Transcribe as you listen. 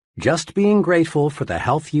Just being grateful for the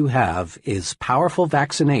health you have is powerful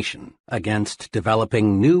vaccination against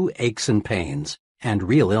developing new aches and pains and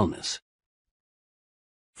real illness.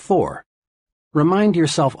 4. Remind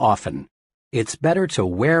yourself often, it's better to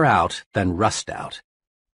wear out than rust out.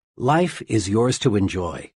 Life is yours to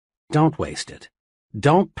enjoy. Don't waste it.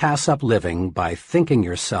 Don't pass up living by thinking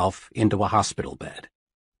yourself into a hospital bed.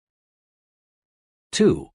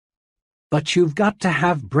 2. But you've got to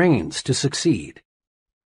have brains to succeed.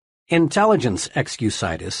 Intelligence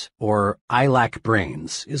excusitis, or I lack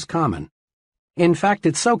brains, is common. In fact,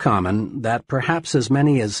 it's so common that perhaps as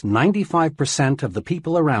many as 95% of the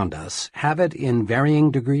people around us have it in varying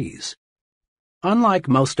degrees. Unlike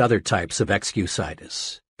most other types of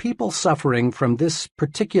excusitis, people suffering from this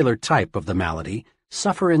particular type of the malady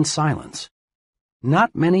suffer in silence.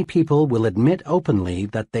 Not many people will admit openly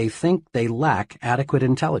that they think they lack adequate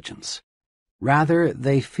intelligence. Rather,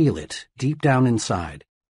 they feel it deep down inside.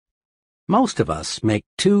 Most of us make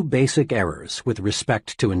two basic errors with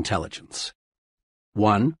respect to intelligence.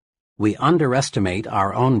 1. We underestimate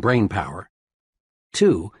our own brain power.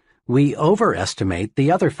 2. We overestimate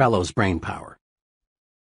the other fellow's brain power.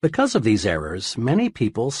 Because of these errors, many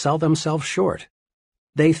people sell themselves short.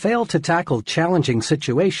 They fail to tackle challenging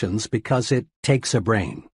situations because it takes a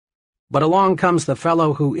brain. But along comes the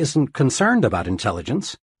fellow who isn't concerned about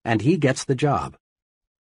intelligence, and he gets the job.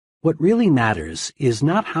 What really matters is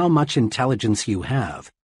not how much intelligence you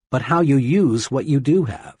have, but how you use what you do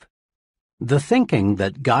have. The thinking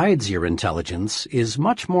that guides your intelligence is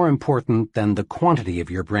much more important than the quantity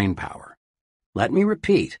of your brain power. Let me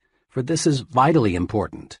repeat, for this is vitally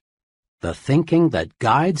important. The thinking that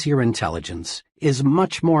guides your intelligence is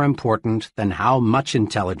much more important than how much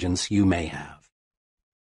intelligence you may have.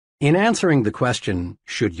 In answering the question,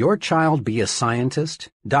 should your child be a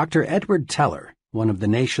scientist, Dr. Edward Teller, one of the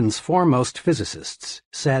nation's foremost physicists,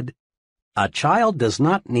 said, "A child does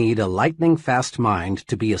not need a lightning-fast mind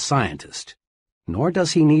to be a scientist, nor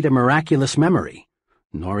does he need a miraculous memory,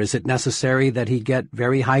 nor is it necessary that he get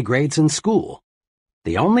very high grades in school.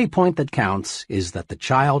 The only point that counts is that the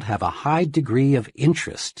child have a high degree of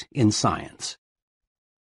interest in science."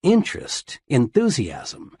 Interest,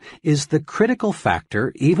 enthusiasm, is the critical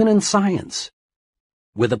factor even in science.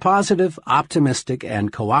 With a positive, optimistic,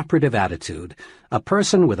 and cooperative attitude, a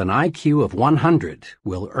person with an IQ of 100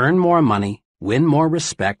 will earn more money, win more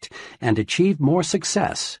respect, and achieve more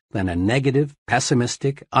success than a negative,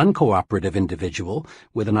 pessimistic, uncooperative individual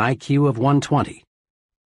with an IQ of 120.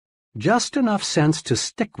 Just enough sense to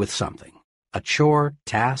stick with something, a chore,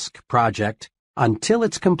 task, project, until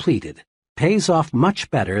it's completed, pays off much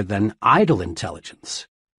better than idle intelligence,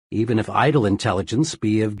 even if idle intelligence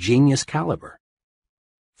be of genius caliber.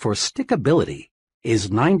 For stickability is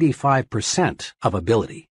 95% of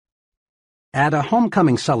ability. At a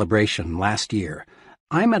homecoming celebration last year,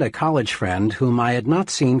 I met a college friend whom I had not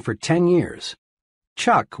seen for 10 years.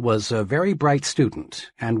 Chuck was a very bright student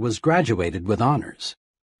and was graduated with honors.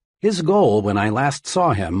 His goal when I last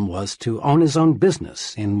saw him was to own his own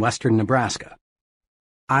business in western Nebraska.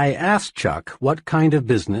 I asked Chuck what kind of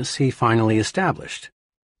business he finally established.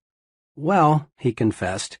 "Well," he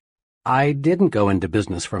confessed, "I didn't go into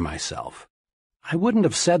business for myself. I wouldn't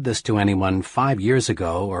have said this to anyone 5 years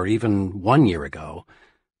ago or even 1 year ago,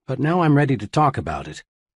 but now I'm ready to talk about it.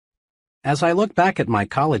 As I look back at my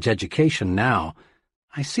college education now,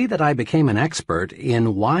 I see that I became an expert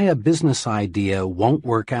in why a business idea won't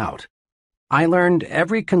work out. I learned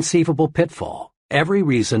every conceivable pitfall, every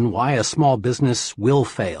reason why a small business will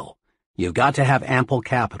fail. You've got to have ample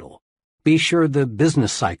capital. Be sure the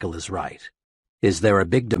business cycle is right. Is there a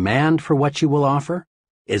big demand for what you will offer?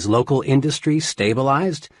 Is local industry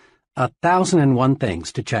stabilized? 1,001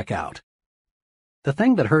 things to check out. The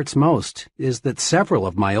thing that hurts most is that several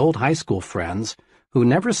of my old high school friends, who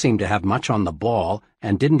never seemed to have much on the ball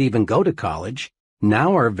and didn't even go to college,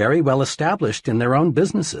 now are very well established in their own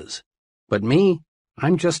businesses. But me,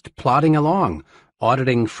 I'm just plodding along,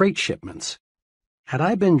 auditing freight shipments. Had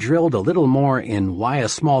I been drilled a little more in why a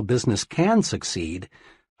small business can succeed,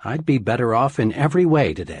 I'd be better off in every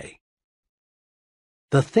way today.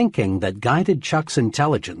 The thinking that guided Chuck's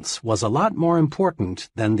intelligence was a lot more important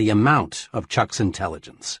than the amount of Chuck's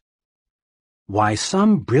intelligence. Why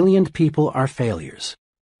some brilliant people are failures.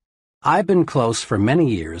 I've been close for many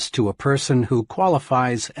years to a person who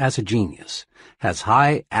qualifies as a genius, has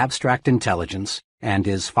high abstract intelligence, and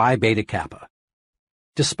is Phi Beta Kappa.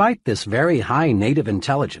 Despite this very high native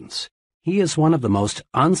intelligence, he is one of the most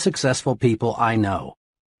unsuccessful people I know.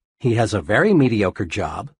 He has a very mediocre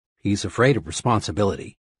job. He's afraid of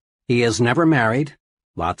responsibility. He is never married.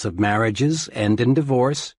 Lots of marriages end in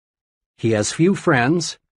divorce. He has few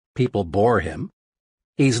friends, People bore him.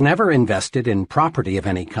 He's never invested in property of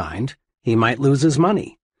any kind. He might lose his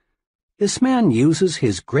money. This man uses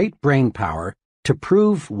his great brain power to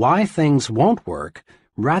prove why things won't work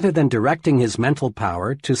rather than directing his mental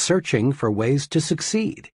power to searching for ways to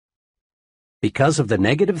succeed. Because of the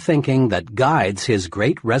negative thinking that guides his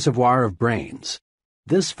great reservoir of brains,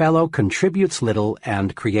 this fellow contributes little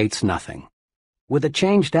and creates nothing. With a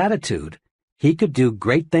changed attitude, he could do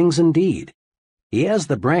great things indeed. He has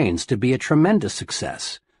the brains to be a tremendous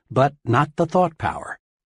success, but not the thought power.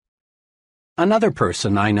 Another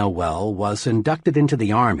person I know well was inducted into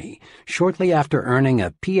the Army shortly after earning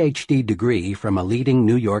a Ph.D. degree from a leading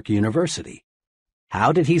New York university.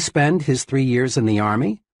 How did he spend his 3 years in the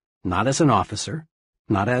Army? Not as an officer,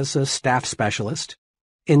 not as a staff specialist.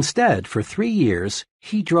 Instead, for 3 years,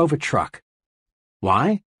 he drove a truck.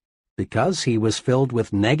 Why? Because he was filled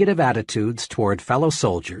with negative attitudes toward fellow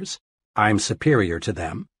soldiers, I'm superior to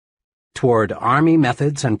them. Toward Army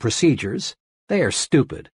methods and procedures, they are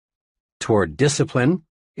stupid. Toward discipline,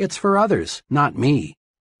 it's for others, not me.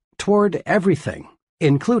 Toward everything,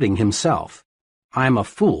 including himself, I'm a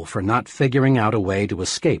fool for not figuring out a way to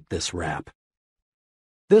escape this rap.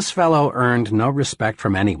 This fellow earned no respect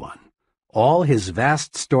from anyone. All his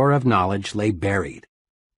vast store of knowledge lay buried.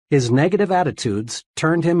 His negative attitudes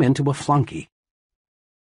turned him into a flunky.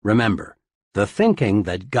 Remember, the thinking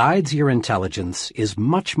that guides your intelligence is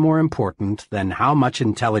much more important than how much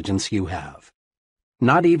intelligence you have.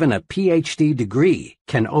 Not even a Ph.D. degree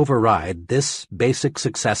can override this basic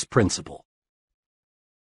success principle.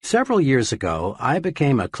 Several years ago, I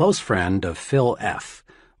became a close friend of Phil F.,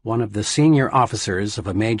 one of the senior officers of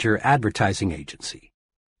a major advertising agency.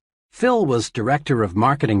 Phil was director of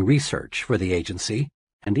marketing research for the agency,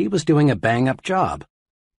 and he was doing a bang-up job.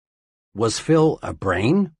 Was Phil a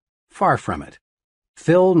brain? Far from it.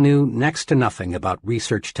 Phil knew next to nothing about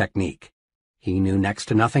research technique. He knew next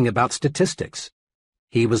to nothing about statistics.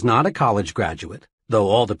 He was not a college graduate, though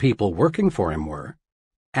all the people working for him were,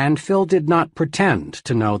 and Phil did not pretend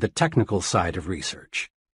to know the technical side of research.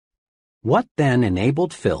 What then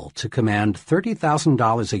enabled Phil to command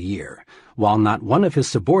 $30,000 a year, while not one of his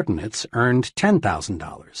subordinates earned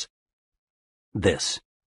 $10,000? This.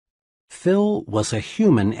 Phil was a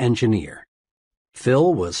human engineer.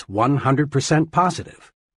 Phil was 100%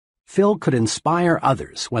 positive. Phil could inspire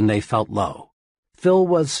others when they felt low. Phil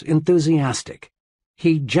was enthusiastic.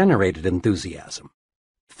 He generated enthusiasm.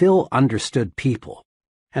 Phil understood people,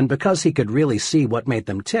 and because he could really see what made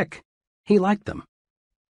them tick, he liked them.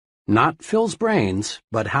 Not Phil's brains,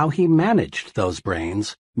 but how he managed those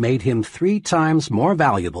brains made him 3 times more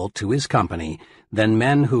valuable to his company than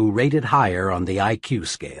men who rated higher on the IQ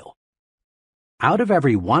scale. Out of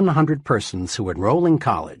every 100 persons who enroll in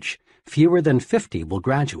college, fewer than 50 will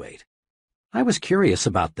graduate. I was curious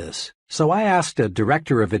about this, so I asked a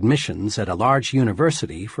director of admissions at a large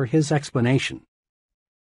university for his explanation.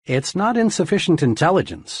 It's not insufficient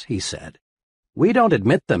intelligence, he said. We don't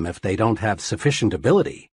admit them if they don't have sufficient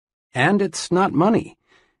ability. And it's not money.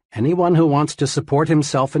 Anyone who wants to support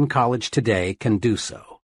himself in college today can do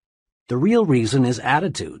so. The real reason is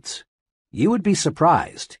attitudes. You would be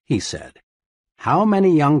surprised, he said, how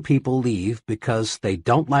many young people leave because they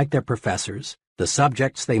don't like their professors, the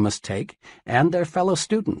subjects they must take, and their fellow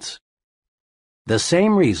students. The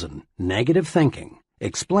same reason, negative thinking,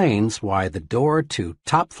 explains why the door to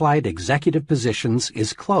top-flight executive positions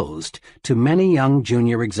is closed to many young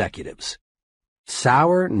junior executives.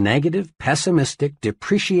 Sour, negative, pessimistic,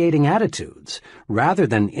 depreciating attitudes, rather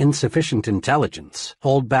than insufficient intelligence,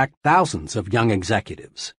 hold back thousands of young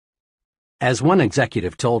executives. As one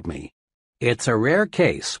executive told me, it's a rare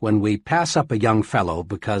case when we pass up a young fellow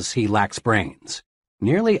because he lacks brains.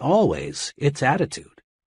 Nearly always, it's attitude.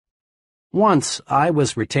 Once, I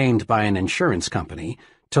was retained by an insurance company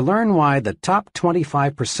to learn why the top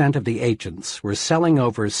 25% of the agents were selling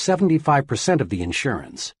over 75% of the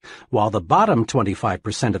insurance, while the bottom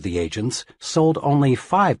 25% of the agents sold only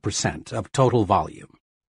 5% of total volume.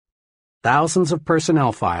 Thousands of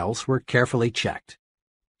personnel files were carefully checked.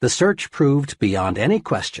 The search proved beyond any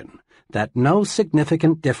question that no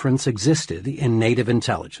significant difference existed in native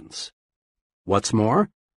intelligence. What's more,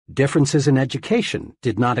 differences in education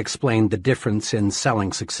did not explain the difference in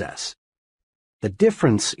selling success. The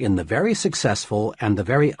difference in the very successful and the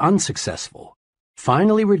very unsuccessful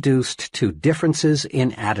finally reduced to differences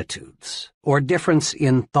in attitudes, or difference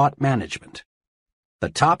in thought management. The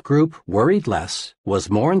top group worried less, was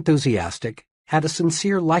more enthusiastic, had a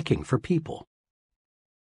sincere liking for people.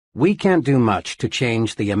 We can't do much to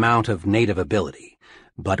change the amount of native ability,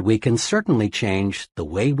 but we can certainly change the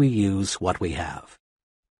way we use what we have.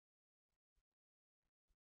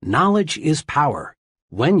 Knowledge is power,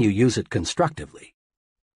 when you use it constructively.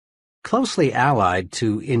 Closely allied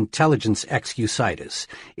to intelligence excusitis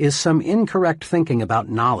is some incorrect thinking about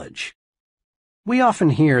knowledge. We often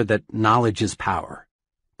hear that knowledge is power,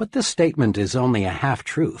 but this statement is only a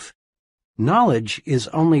half-truth. Knowledge is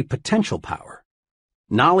only potential power.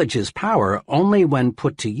 Knowledge is power only when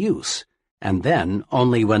put to use, and then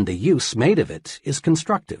only when the use made of it is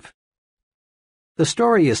constructive. The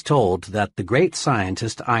story is told that the great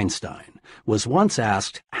scientist Einstein was once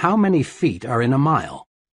asked how many feet are in a mile.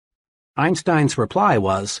 Einstein's reply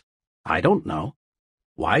was, "I don't know.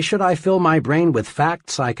 Why should I fill my brain with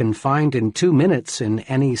facts I can find in 2 minutes in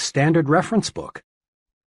any standard reference book?"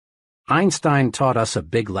 Einstein taught us a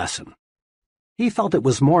big lesson. He felt it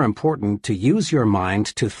was more important to use your mind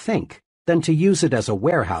to think than to use it as a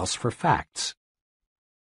warehouse for facts.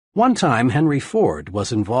 One time, Henry Ford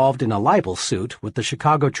was involved in a libel suit with the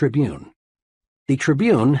Chicago Tribune. The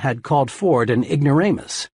Tribune had called Ford an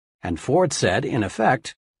ignoramus, and Ford said, in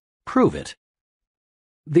effect, "Prove it."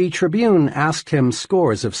 The Tribune asked him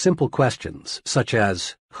scores of simple questions, such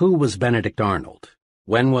as, who was Benedict Arnold?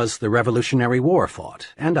 When was the Revolutionary War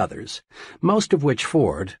fought? And others, most of which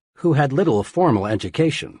Ford, who had little formal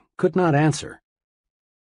education, could not answer.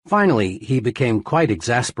 Finally, he became quite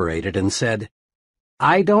exasperated and said,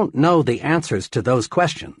 "I don't know the answers to those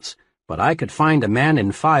questions, but I could find a man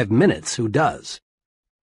in 5 minutes who does."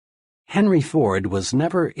 Henry Ford was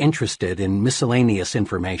never interested in miscellaneous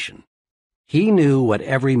information. He knew what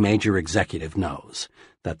every major executive knows,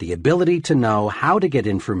 that the ability to know how to get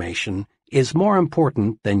information is more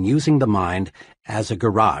important than using the mind as a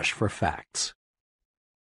garage for facts.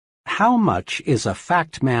 How much is a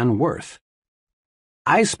fact man worth?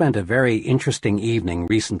 I spent a very interesting evening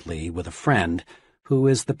recently with a friend who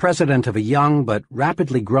is the president of a young but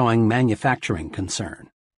rapidly growing manufacturing concern.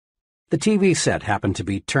 The TV set happened to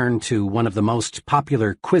be turned to one of the most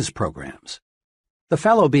popular quiz programs. The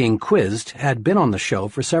fellow being quizzed had been on the show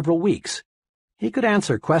for several weeks. He could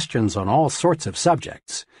answer questions on all sorts of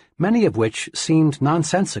subjects, many of which seemed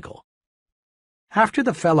nonsensical. After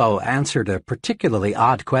the fellow answered a particularly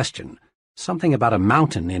odd question, something about a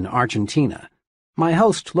mountain in Argentina, my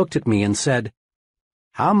host looked at me and said,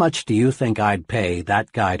 "How much do you think I'd pay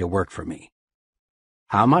that guy to work for me?"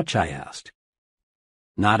 "How much?" I asked.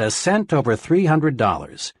 "Not a cent over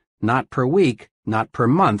 $300, not per week, not per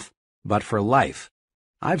month, but for life.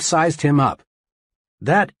 I've sized him up.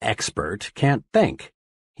 That expert can't think.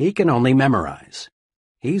 He can only memorize.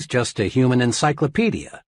 He's just a human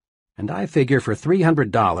encyclopedia, and I figure for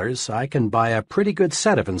 $300 I can buy a pretty good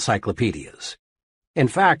set of encyclopedias. In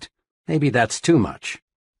fact, maybe that's too much.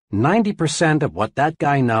 90% of what that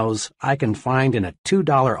guy knows I can find in a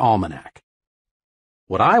 $2 almanac.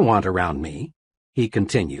 What I want around me," he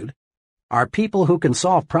continued, "are people who can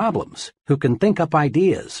solve problems, who can think up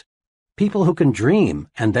ideas, people who can dream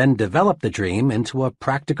and then develop the dream into a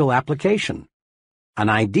practical application. An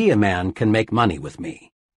idea man can make money with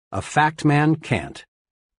me. A fact man can't."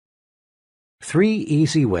 3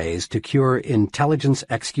 easy ways to cure intelligence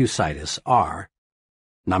excusitis are: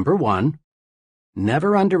 Number 1,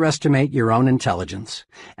 never underestimate your own intelligence,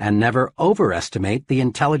 and never overestimate the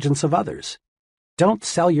intelligence of others. Don't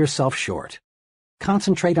sell yourself short.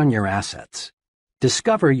 Concentrate on your assets.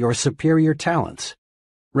 Discover your superior talents.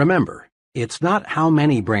 Remember, it's not how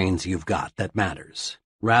many brains you've got that matters.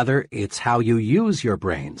 Rather, it's how you use your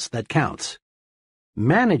brains that counts.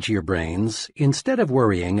 Manage your brains instead of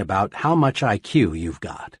worrying about how much IQ you've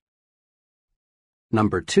got.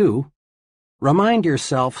 Number 2, remind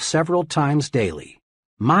yourself several times daily,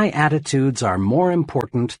 my attitudes are more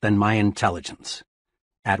important than my intelligence.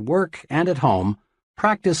 At work and at home,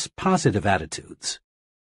 practice positive attitudes.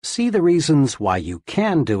 See the reasons why you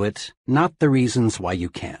can do it, not the reasons why you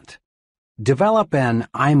can't. Develop an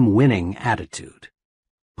I'm winning attitude.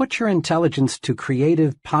 Put your intelligence to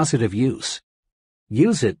creative, positive use.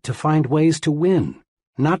 Use it to find ways to win,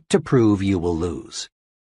 not to prove you will lose.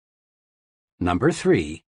 Number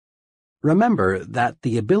 3, remember that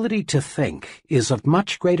the ability to think is of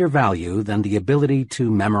much greater value than the ability to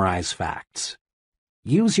memorize facts.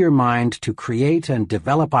 Use your mind to create and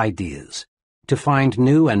develop ideas, to find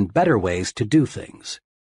new and better ways to do things.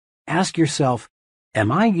 Ask yourself,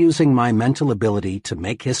 am I using my mental ability to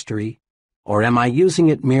make history, or am I using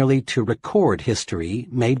it merely to record history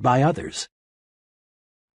made by others?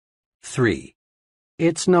 3.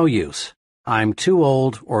 It's no use. I'm too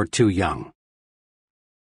old or too young.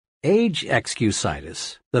 Age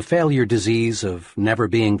excusitis, the failure disease of never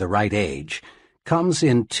being the right age, comes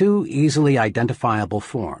in 2 easily identifiable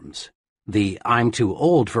forms, the I'm too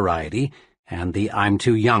old variety and the I'm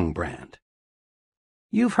too young brand.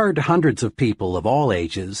 You've heard hundreds of people of all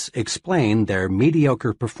ages explain their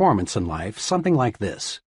mediocre performance in life something like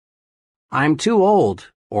this. I'm too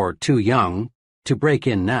old, or too young, to break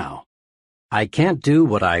in now. I can't do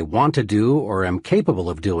what I want to do or am capable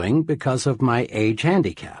of doing because of my age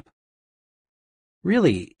handicap.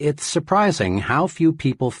 Really, it's surprising how few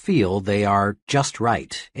people feel they are just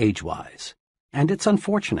right, age-wise, and it's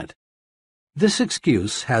unfortunate. This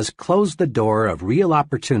excuse has closed the door of real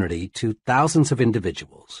opportunity to thousands of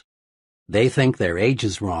individuals. They think their age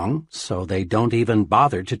is wrong, so they don't even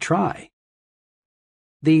bother to try.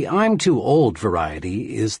 The I'm too old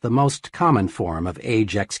variety is the most common form of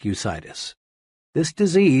age excusitis. This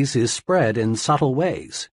disease is spread in subtle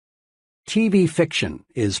ways. TV fiction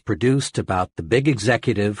is produced about the big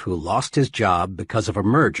executive who lost his job because of a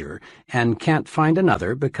merger and can't find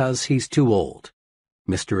another because he's too old.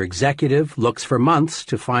 Mr. Executive looks for months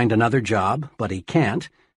to find another job, but he can't,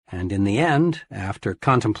 and in the end, after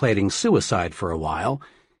contemplating suicide for a while,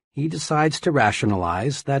 he decides to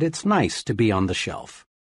rationalize that it's nice to be on the shelf.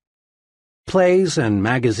 Plays and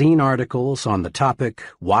magazine articles on the topic,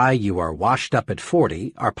 Why You Are Washed Up at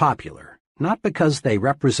 40, are popular, not because they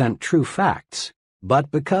represent true facts, but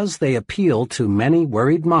because they appeal to many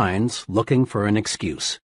worried minds looking for an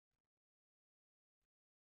excuse.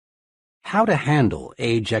 How to handle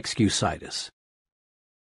age excusitis.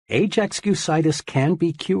 Age excusitis can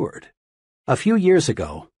be cured. A few years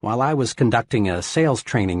ago, while I was conducting a sales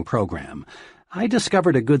training program, I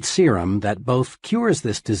discovered a good serum that both cures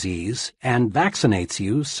this disease and vaccinates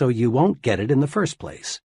you so you won't get it in the first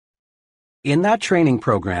place. In that training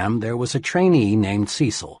program, there was a trainee named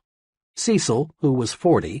Cecil. Cecil, who was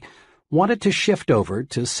 40, wanted to shift over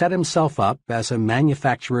to set himself up as a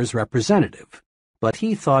manufacturer's representative, but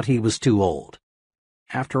he thought he was too old.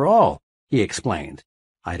 After all, he explained,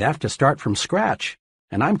 I'd have to start from scratch,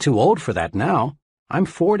 and I'm too old for that now. I'm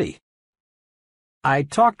 40. I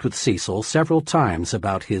talked with Cecil several times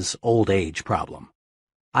about his old age problem.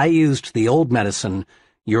 I used the old medicine,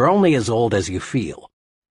 you're only as old as you feel,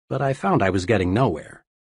 but I found I was getting nowhere.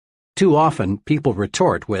 Too often, people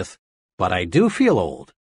retort with, but I do feel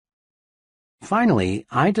old. Finally,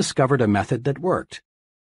 I discovered a method that worked.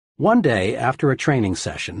 One day, after a training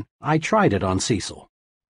session, I tried it on Cecil.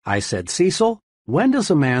 I said, Cecil, when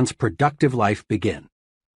does a man's productive life begin?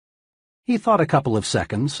 He thought a couple of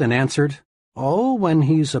seconds and answered, Oh, when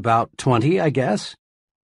he's about 20, I guess.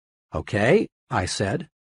 Okay, I said.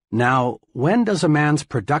 Now, when does a man's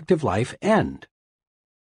productive life end?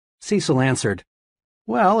 Cecil answered,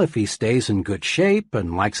 Well, if he stays in good shape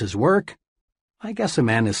and likes his work, I guess a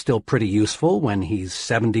man is still pretty useful when he's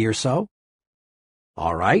 70 or so.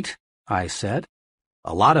 All right, I said.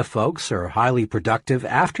 A lot of folks are highly productive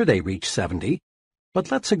after they reach 70,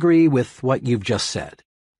 but let's agree with what you've just said.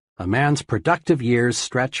 A man's productive years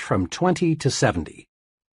stretch from 20 to 70.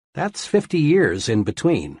 That's 50 years in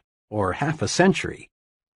between, or half a century.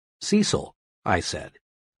 Cecil, I said,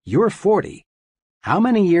 you're 40. How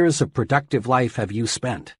many years of productive life have you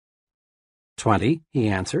spent? 20, he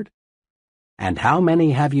answered. And how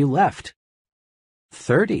many have you left?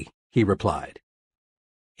 30, he replied.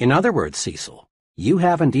 In other words, Cecil, you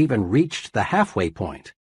haven't even reached the halfway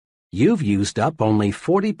point. You've used up only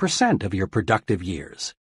 40% of your productive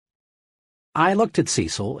years. I looked at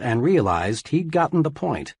Cecil and realized he'd gotten the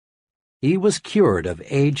point. He was cured of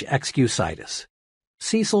age excusitis.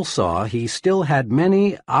 Cecil saw he still had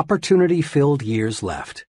many opportunity-filled years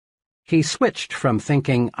left. He switched from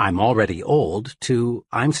thinking, I'm already old, to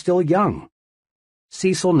I'm still young.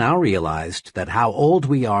 Cecil now realized that how old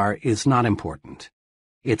we are is not important.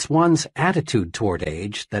 It's one's attitude toward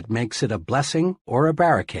age that makes it a blessing or a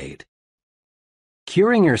barricade.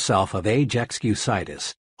 Curing yourself of age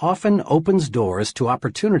excusitis often opens doors to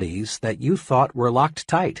opportunities that you thought were locked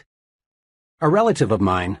tight. A relative of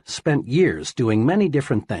mine spent years doing many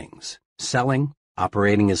different things, selling,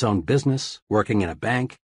 operating his own business, working in a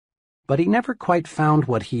bank, but he never quite found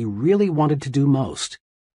what he really wanted to do most.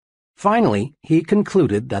 Finally, he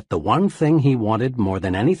concluded that the one thing he wanted more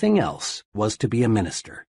than anything else was to be a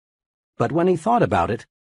minister. But when he thought about it,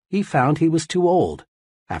 he found he was too old.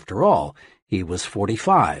 After all, he was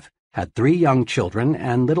 45, had 3 young children,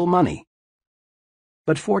 and little money.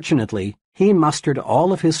 But fortunately, he mustered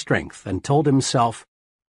all of his strength and told himself,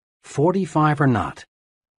 45 or not,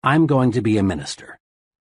 I'm going to be a minister.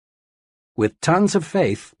 With tons of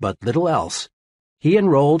faith but little else, he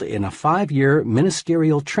enrolled in a 5-year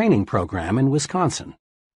ministerial training program in Wisconsin.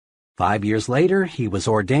 5 years later, he was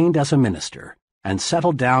ordained as a minister and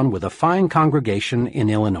settled down with a fine congregation in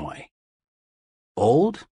Illinois.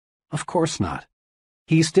 Old? Of course not.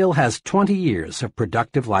 He still has 20 years of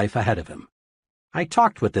productive life ahead of him. I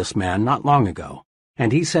talked with this man not long ago,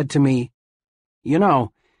 and he said to me, "You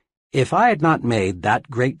know, if I had not made that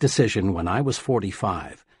great decision when I was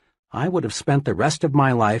 45, I would have spent the rest of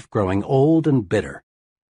my life growing old and bitter.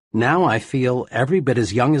 Now I feel every bit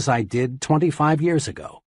as young as I did 25 years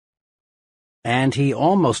ago." And he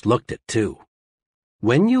almost looked it, too.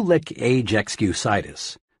 When you lick age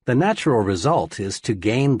excusitis, the natural result is to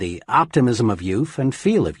gain the optimism of youth and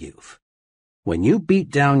feel of youth. When you beat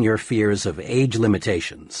down your fears of age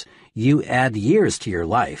limitations, you add years to your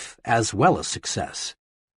life as well as success.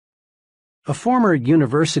 A former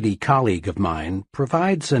university colleague of mine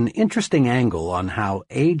provides an interesting angle on how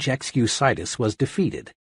age excusitis was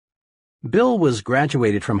defeated. Bill was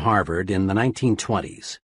graduated from Harvard in the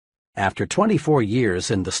 1920s. After 24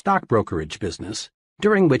 years in the stock brokerage business,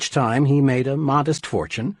 during which time he made a modest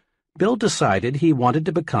fortune, Bill decided he wanted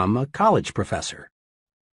to become a college professor.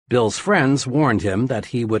 Bill's friends warned him that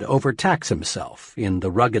he would overtax himself in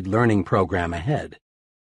the rugged learning program ahead.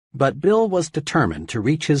 But Bill was determined to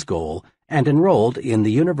reach his goal and enrolled in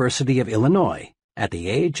the University of Illinois at the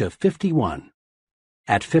age of 51.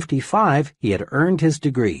 At 55, he had earned his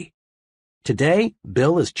degree. Today,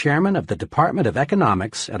 Bill is chairman of the Department of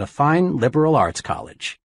Economics at a fine liberal arts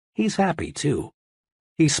college. He's happy, too.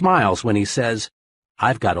 He smiles when he says,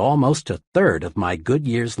 "I've got almost a third of my good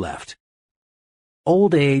years left."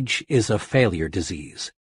 Old age is a failure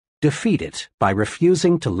disease. Defeat it by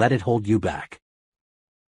refusing to let it hold you back.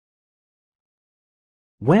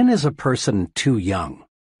 When is a person too young?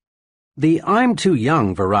 The "I'm too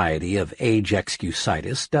young" variety of age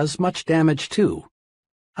excusitis does much damage, too.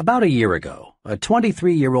 About a year ago, a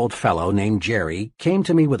 23-year-old fellow named Jerry came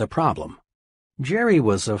to me with a problem. Jerry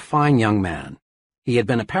was a fine young man. He had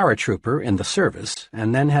been a paratrooper in the service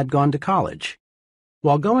and then had gone to college.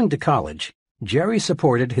 While going to college, Jerry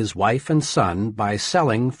supported his wife and son by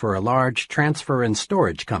selling for a large transfer and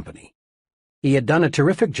storage company. He had done a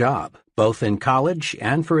terrific job, both in college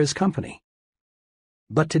and for his company.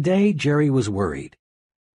 But today Jerry was worried.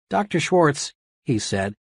 "Dr. Schwartz," he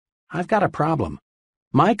said, "I've got a problem.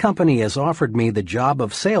 My company has offered me the job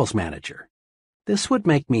of sales manager. This would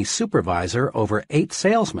make me supervisor over 8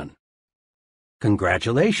 salesmen."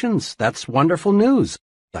 "Congratulations, that's wonderful news,"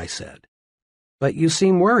 I said. "But you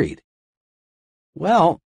seem worried."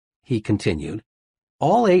 "Well," he continued,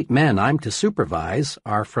 "all 8 men I'm to supervise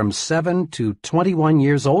are from 7 to 21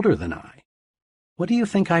 years older than I. What do you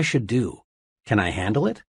think I should do? Can I handle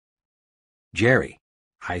it?" "Jerry,"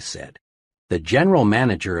 I said, "the general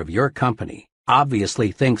manager of your company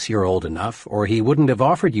obviously thinks you're old enough or he wouldn't have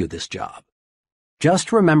offered you this job.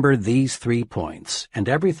 Just remember these 3 points and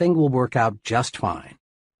everything will work out just fine.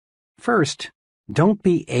 First, don't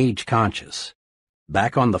be age conscious.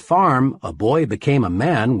 Back on the farm, a boy became a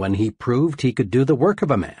man when he proved he could do the work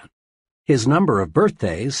of a man. His number of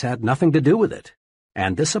birthdays had nothing to do with it,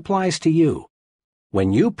 and this applies to you.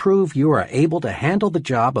 When you prove you are able to handle the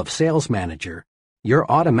job of sales manager, you're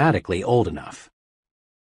automatically old enough.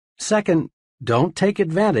 Second, don't take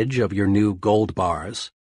advantage of your new gold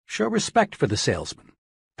bars. Show respect for the salesman.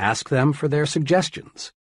 Ask them for their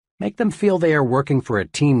suggestions. Make them feel they are working for a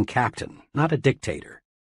team captain, not a dictator.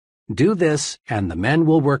 Do this, and the men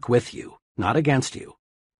will work with you, not against you.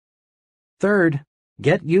 Third,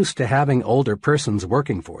 get used to having older persons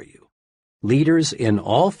working for you. Leaders in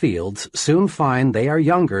all fields soon find they are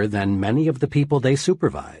younger than many of the people they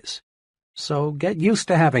supervise. So get used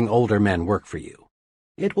to having older men work for you.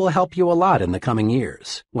 It will help you a lot in the coming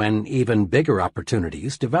years, when even bigger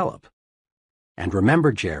opportunities develop. And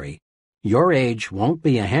remember, Jerry, your age won't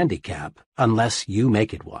be a handicap unless you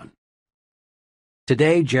make it one.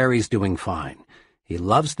 Today, Jerry's doing fine. He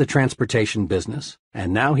loves the transportation business,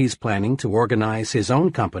 and now he's planning to organize his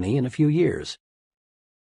own company in a few years.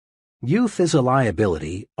 Youth is a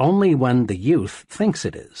liability only when the youth thinks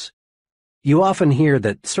it is. You often hear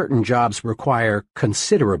that certain jobs require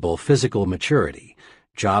considerable physical maturity,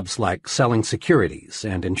 jobs like selling securities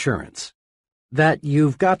and insurance. That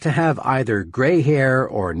you've got to have either gray hair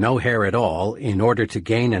or no hair at all in order to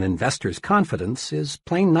gain an investor's confidence is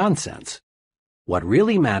plain nonsense. What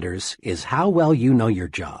really matters is how well you know your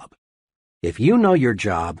job. If you know your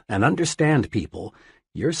job and understand people,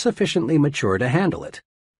 you're sufficiently mature to handle it.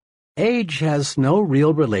 Age has no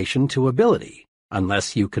real relation to ability,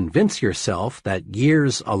 unless you convince yourself that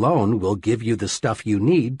years alone will give you the stuff you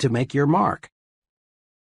need to make your mark.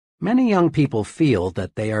 Many young people feel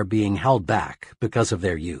that they are being held back because of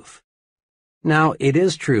their youth. Now, it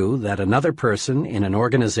is true that another person in an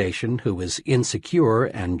organization who is insecure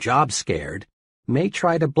and job-scared may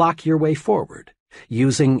try to block your way forward,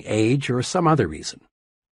 using age or some other reason.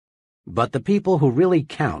 But the people who really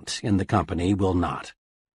count in the company will not.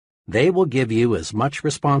 They will give you as much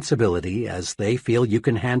responsibility as they feel you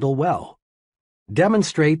can handle well.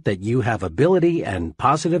 Demonstrate that you have ability and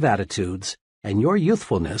positive attitudes, and your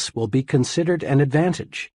youthfulness will be considered an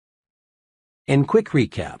advantage. In quick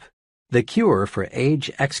recap, the cure for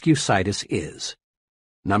age excusitis is: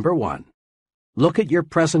 Number 1. Look at your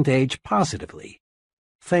present age positively.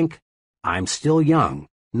 Think, I'm still young,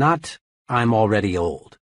 not, I'm already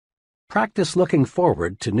old. Practice looking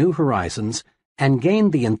forward to new horizons and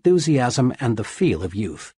gain the enthusiasm and the feel of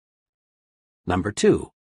youth. Number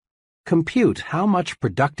 2. Compute how much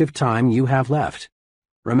productive time you have left.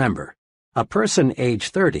 Remember, a person age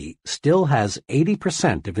 30 still has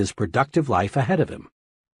 80% of his productive life ahead of him.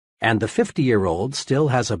 And the 50-year-old still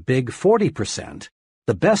has a big 40%,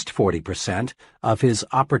 the best 40% of his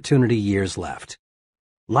opportunity years left.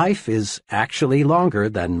 Life is actually longer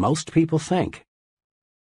than most people think.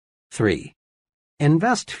 3.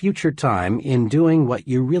 Invest future time in doing what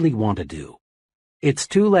you really want to do. It's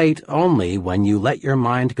too late only when you let your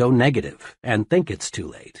mind go negative and think it's too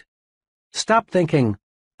late. Stop thinking,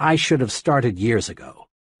 I should have started years ago.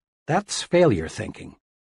 That's failure thinking.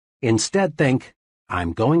 Instead think,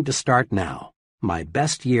 I'm going to start now. My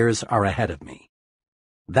best years are ahead of me.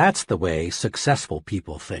 That's the way successful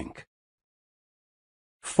people think.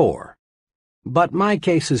 4. But my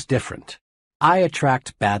case is different. I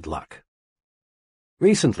attract bad luck.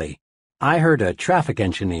 Recently, I heard a traffic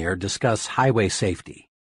engineer discuss highway safety.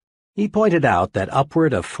 He pointed out that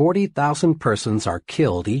upward of 40,000 persons are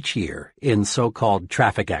killed each year in so-called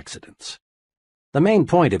traffic accidents. The main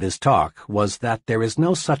point of his talk was that there is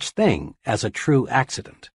no such thing as a true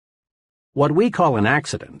accident. What we call an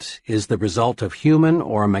accident is the result of human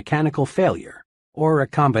or mechanical failure, or a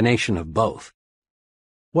combination of both.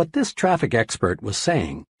 What this traffic expert was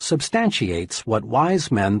saying substantiates what wise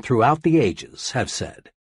men throughout the ages have said.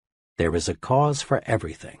 There is a cause for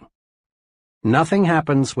everything. Nothing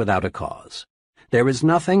happens without a cause. There is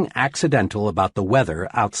nothing accidental about the weather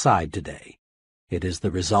outside today. It is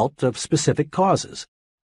the result of specific causes.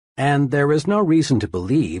 And there is no reason to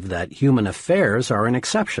believe that human affairs are an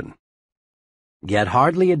exception. Yet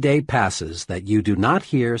hardly a day passes that you do not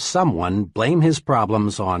hear someone blame his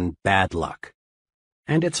problems on bad luck.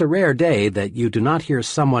 And it's a rare day that you do not hear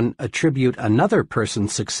someone attribute another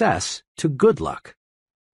person's success to good luck.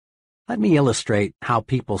 Let me illustrate how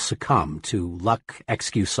people succumb to luck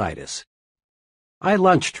excusitis. I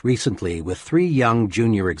lunched recently with 3 young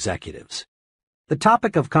junior executives. The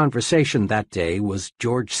topic of conversation that day was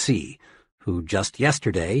George C., who just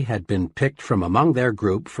yesterday had been picked from among their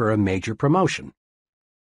group for a major promotion.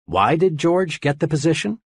 Why did George get the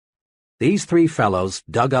position? These 3 fellows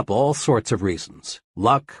dug up all sorts of reasons: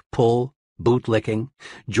 luck, pull, bootlicking,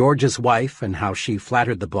 George's wife and how she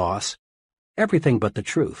flattered the boss. Everything but the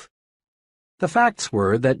truth. The facts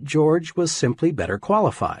were that George was simply better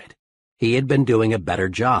qualified. He had been doing a better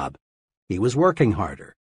job. He was working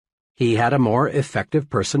harder. He had a more effective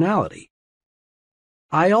personality.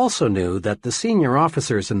 I also knew that the senior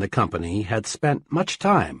officers in the company had spent much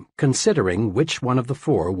time considering which one of the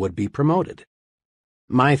 4 would be promoted.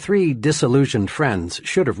 My 3 disillusioned friends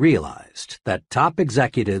should have realized that top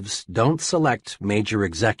executives don't select major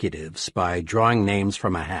executives by drawing names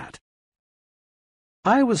from a hat.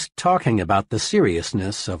 I was talking about the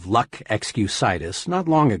seriousness of luck excusitis not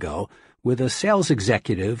long ago with a sales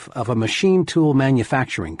executive of a machine tool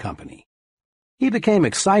manufacturing company. He became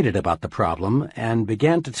excited about the problem and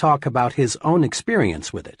began to talk about his own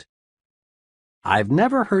experience with it. I've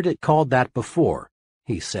never heard it called that before,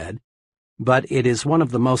 he said, but it is one of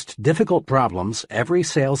the most difficult problems every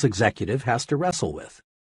sales executive has to wrestle with.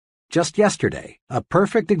 Just yesterday, a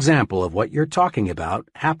perfect example of what you're talking about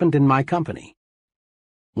happened in my company.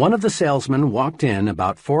 One of the salesmen walked in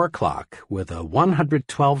about 4 o'clock with a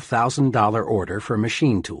 $112,000 order for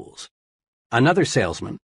machine tools. Another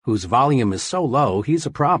salesman, whose volume is so low he's a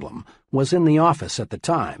problem, was in the office at the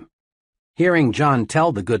time. Hearing John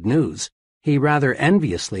tell the good news, he rather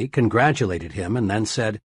enviously congratulated him and then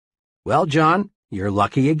said, "Well, John, you're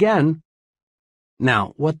lucky again."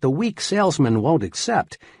 Now, what the weak salesman won't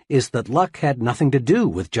accept is that luck had nothing to do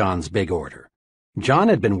with John's big order. John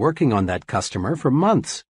had been working on that customer for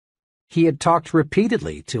months. He had talked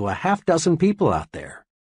repeatedly to a half-dozen people out there.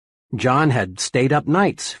 John had stayed up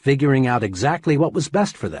nights figuring out exactly what was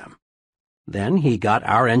best for them. Then he got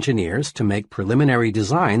our engineers to make preliminary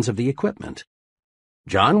designs of the equipment.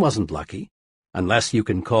 John wasn't lucky, unless you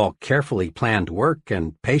can call carefully planned work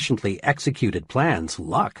and patiently executed plans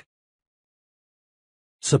luck.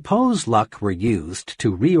 Suppose luck were used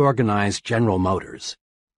to reorganize General Motors.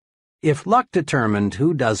 If luck determined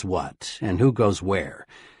who does what and who goes where,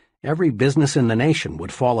 every business in the nation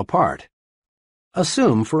would fall apart.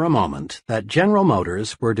 Assume for a moment that General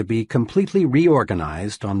Motors were to be completely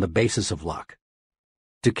reorganized on the basis of luck.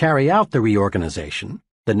 To carry out the reorganization,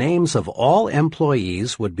 the names of all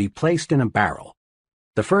employees would be placed in a barrel.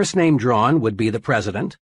 The first name drawn would be the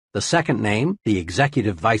president, the second name the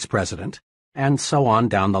executive vice president, and so on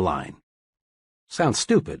down the line. Sounds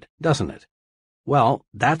stupid, doesn't it? Well,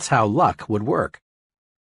 that's how luck would work.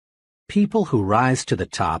 People who rise to the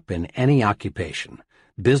top in any occupation,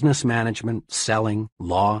 business management, selling,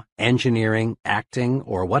 law, engineering, acting,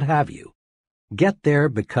 or what have you, get there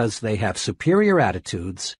because they have superior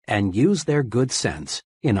attitudes and use their good sense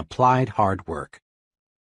in applied hard work.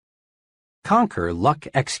 Conquer luck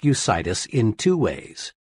excusitis in 2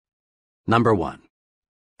 ways. Number 1.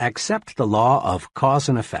 Accept the law of cause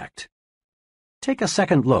and effect. Take a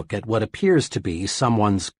second look at what appears to be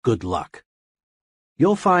someone's good luck.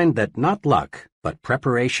 You'll find that not luck, but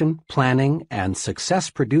preparation, planning, and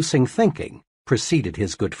success-producing thinking preceded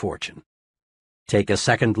his good fortune. Take a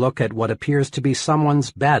second look at what appears to be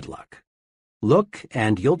someone's bad luck. Look,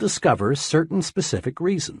 and you'll discover certain specific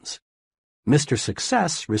reasons. Mr.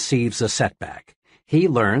 Success receives a setback. He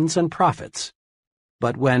learns and profits.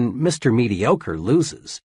 But when Mr. Mediocre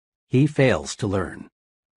loses, he fails to learn.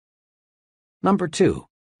 Number 2.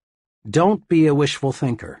 Don't be a wishful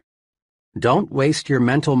thinker. Don't waste your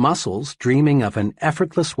mental muscles dreaming of an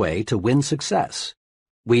effortless way to win success.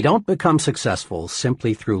 We don't become successful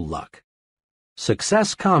simply through luck.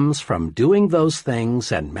 Success comes from doing those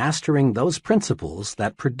things and mastering those principles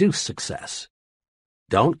that produce success.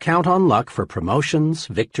 Don't count on luck for promotions,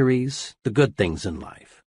 victories, the good things in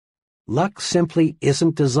life. Luck simply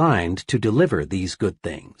isn't designed to deliver these good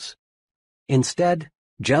things. Instead,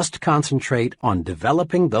 just concentrate on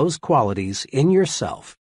developing those qualities in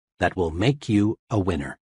yourself that will make you a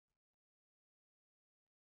winner.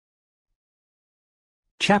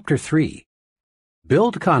 Chapter 3.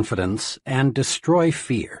 Build confidence and destroy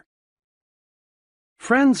fear.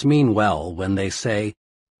 Friends mean well when they say,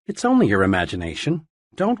 "It's only your imagination.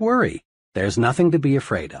 Don't worry. There's nothing to be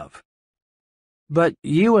afraid of." But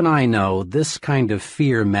you and I know this kind of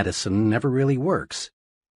fear medicine never really works.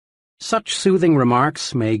 Such soothing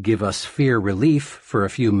remarks may give us fear relief for a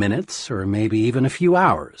few minutes or maybe even a few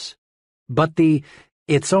hours. But the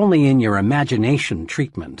 "it's only in your imagination"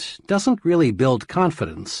 treatment doesn't really build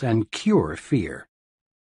confidence and cure fear.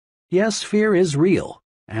 Yes, fear is real,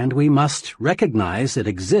 and we must recognize it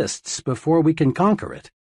exists before we can conquer it.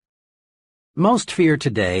 Most fear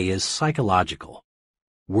today is psychological.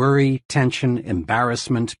 Worry, tension,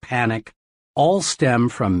 embarrassment, panic all stem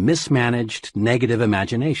from mismanaged negative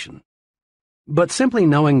imagination. But simply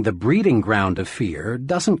knowing the breeding ground of fear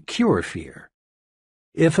doesn't cure fear.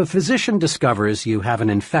 If a physician discovers you have an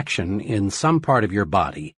infection in some part of your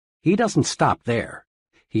body, he doesn't stop there.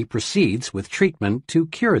 He proceeds with treatment to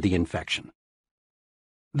cure the infection.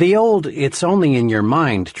 The old "it's only in your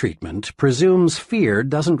mind" treatment presumes fear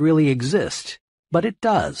doesn't really exist, but it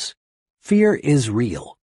does. Fear is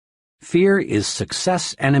real. Fear is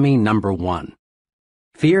success enemy number 1.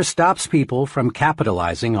 Fear stops people from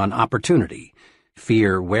capitalizing on opportunity.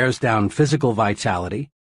 Fear wears down physical vitality.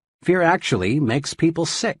 Fear actually makes people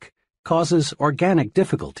sick, causes organic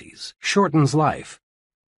difficulties, shortens life.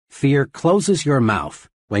 Fear closes your mouth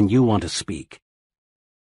when you want to speak.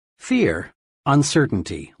 Fear,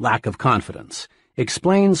 uncertainty, lack of confidence,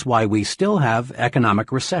 explains why we still have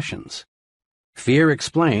economic recessions. Fear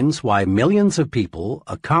explains why millions of people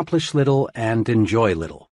accomplish little and enjoy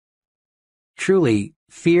little. Truly,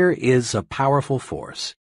 fear is a powerful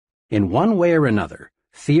force. In one way or another,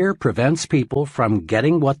 fear prevents people from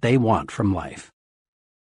getting what they want from life.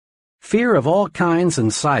 Fear of all kinds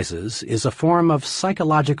and sizes is a form of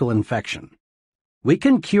psychological infection. We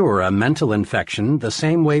can cure a mental infection the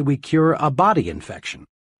same way we cure a body infection,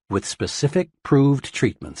 with specific, proved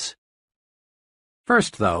treatments.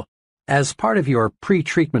 First, though, as part of your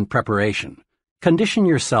pre-treatment preparation, condition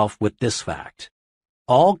yourself with this fact.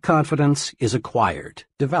 All confidence is acquired,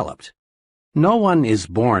 developed. No one is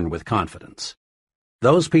born with confidence.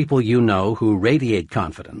 Those people you know who radiate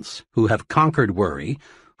confidence, who have conquered worry,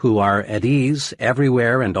 who are at ease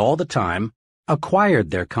everywhere and all the time,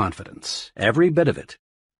 acquired their confidence, every bit of it.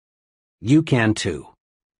 You can too.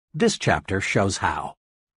 This chapter shows how.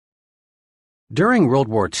 During World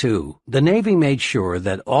War II, the Navy made sure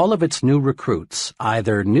that all of its new recruits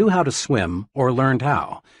either knew how to swim or learned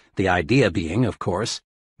how, the idea being, of course,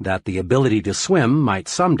 that the ability to swim might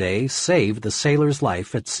someday save the sailor's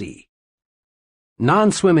life at sea.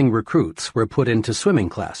 Non-swimming recruits were put into swimming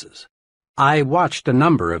classes. I watched a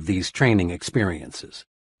number of these training experiences.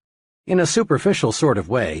 In a superficial sort of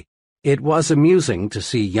way, it was amusing to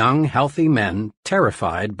see young, healthy men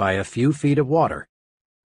terrified by a few feet of water.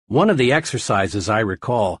 One of the exercises I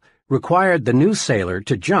recall required the new sailor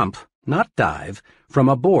to jump, not dive, from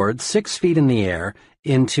a board 6 feet in the air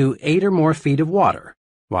into 8 or more feet of water,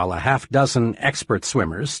 while a half-dozen expert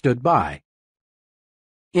swimmers stood by.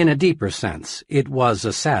 In a deeper sense, it was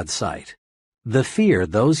a sad sight. The fear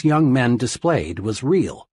those young men displayed was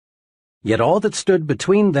real. Yet all that stood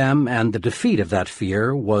between them and the defeat of that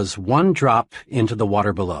fear was one drop into the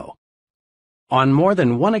water below. On more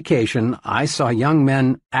than one occasion, I saw young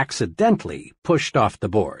men accidentally pushed off the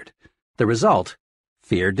board. The result,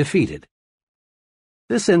 fear defeated.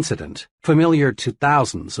 This incident, familiar to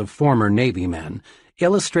thousands of former Navy men,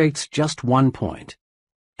 illustrates just one point.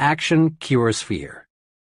 Action cures fear.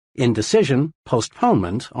 Indecision,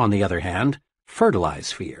 postponement, on the other hand,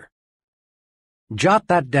 fertilize fear. Jot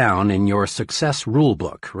that down in your success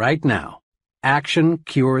rulebook right now. Action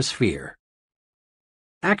cures fear.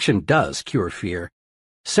 Action does cure fear.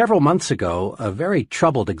 Several months ago, a very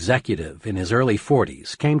troubled executive in his early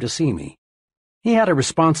 40s came to see me. He had a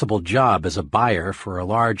responsible job as a buyer for a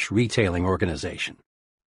large retailing organization.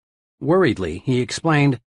 Worriedly, he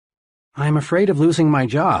explained, "I'm afraid of losing my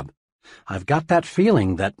job. I've got that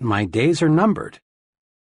feeling that my days are numbered."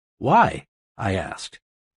 "Why?" I asked.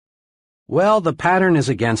 "Well, the pattern is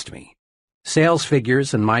against me. Sales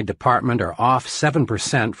figures in my department are off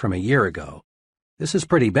 7% from a year ago. This is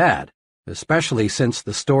pretty bad, especially since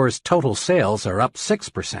the store's total sales are up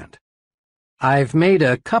 6%. I've made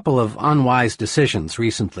a couple of unwise decisions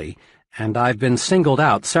recently, and I've been singled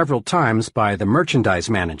out several times by the merchandise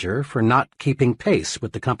manager for not keeping pace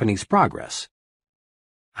with the company's progress."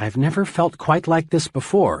 "I've never felt quite like this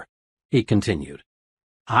before," he continued.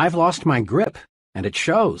 "I've lost my grip, and it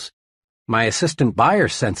shows. My assistant buyer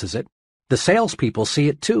senses it. The salespeople see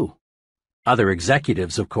it too. Other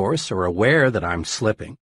executives, of course, are aware that I'm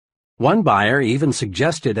slipping. One buyer even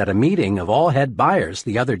suggested at a meeting of all head buyers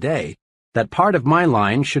the other day that part of my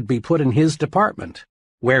line should be put in his department,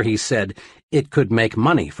 where he said it could make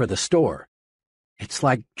money for the store. It's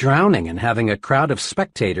like drowning and having a crowd of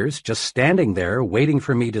spectators just standing there waiting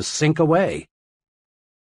for me to sink away."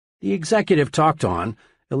 The executive talked on,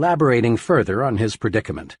 elaborating further on his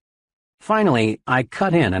predicament. Finally, I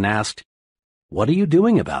cut in and asked, "What are you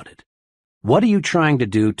doing about it? What are you trying to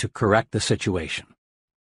do to correct the situation?"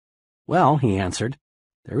 "Well," he answered,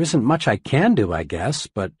 "there isn't much I can do, I guess,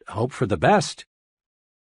 but hope for the best."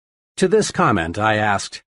 To this comment, I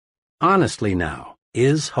asked, "Honestly now,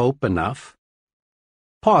 is hope enough?"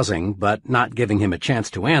 Pausing, but not giving him a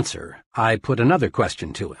chance to answer, I put another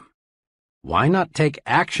question to him. "Why not take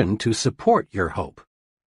action to support your hope?"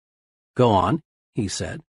 "Go on," he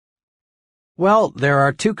said. "Well, there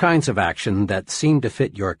are two kinds of action that seem to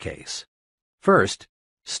fit your case. First,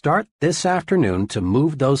 start this afternoon to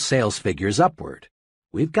move those sales figures upward.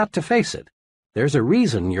 We've got to face it. There's a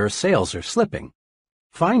reason your sales are slipping.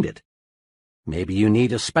 Find it. Maybe you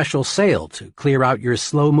need a special sale to clear out your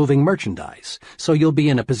slow-moving merchandise, so you'll be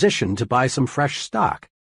in a position to buy some fresh stock.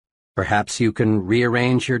 Perhaps you can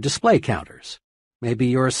rearrange your display counters. Maybe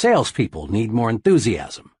your salespeople need more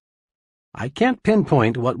enthusiasm. I can't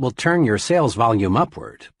pinpoint what will turn your sales volume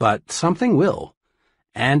upward, but something will,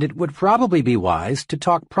 and it would probably be wise to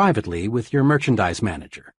talk privately with your merchandise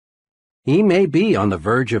manager. He may be on the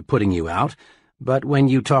verge of putting you out, but when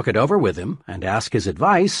you talk it over with him and ask his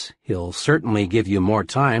advice, he'll certainly give you more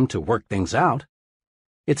time to work things out.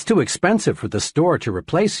 It's too expensive for the store to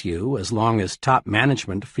replace you as long as top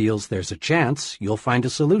management feels there's a chance you'll find a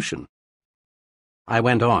solution." I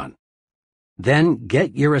went on. "Then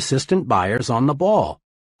get your assistant buyers on the ball.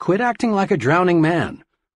 Quit acting like a drowning man.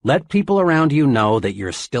 Let people around you know that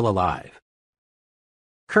you're still alive."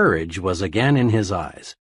 Courage was again in his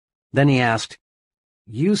eyes. Then he asked,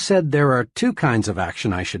 "You said there are two kinds of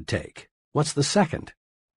action I should take. What's the second?"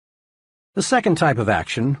 "The second type of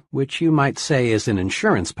action, which you might say is an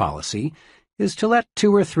insurance policy, is to let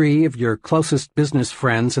 2 or 3 of your closest business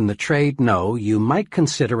friends in the trade know you might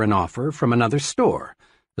consider an offer from another store,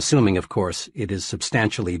 assuming, of course, it is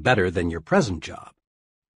substantially better than your present job.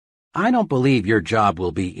 I don't believe your job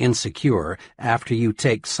will be insecure after you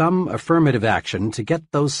take some affirmative action to get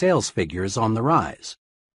those sales figures on the rise.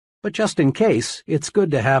 But just in case, it's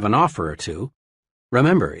good to have an offer or two.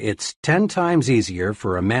 Remember, it's 10 times easier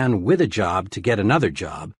for a man with a job to get another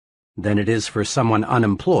job than it is for someone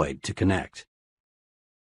unemployed to connect."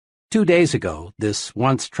 2 days ago, this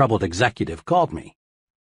once troubled executive called me.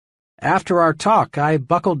 "After our talk, I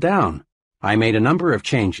buckled down. I made a number of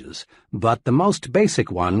changes, but the most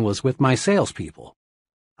basic one was with my salespeople.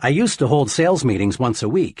 I used to hold sales meetings once a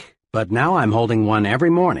week, but now I'm holding one every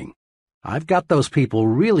morning. I've got those people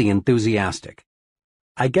really enthusiastic.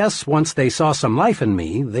 I guess once they saw some life in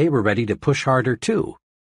me, they were ready to push harder too.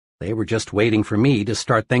 They were just waiting for me to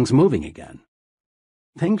start things moving again.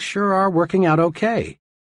 Things sure are working out okay.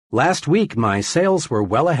 Last week my sales were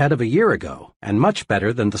well ahead of a year ago, and much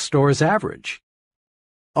better than the store's average.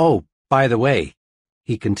 Oh, by the way,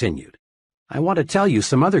 he continued, I want to tell you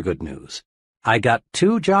some other good news. I got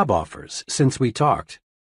 2 job offers since we talked.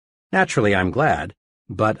 Naturally, I'm glad,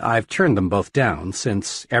 but I've turned them both down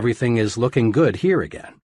since everything is looking good here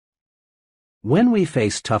again. When we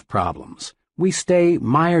face tough problems, we stay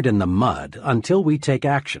mired in the mud until we take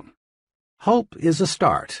action. Hope is a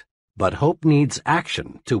start, but hope needs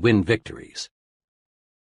action to win victories.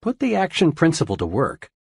 Put the action principle to work.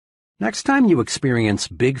 Next time you experience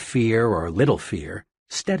big fear or little fear,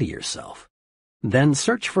 steady yourself. Then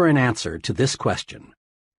search for an answer to this question.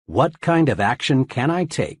 What kind of action can I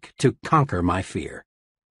take to conquer my fear?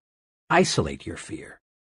 Isolate your fear.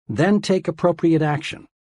 Then take appropriate action.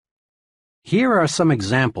 Here are some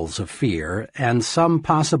examples of fear and some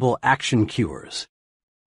possible action cures.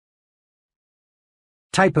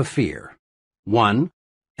 Type of fear. 1.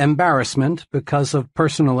 Embarrassment because of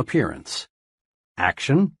personal appearance.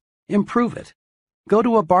 Action. Improve it. Go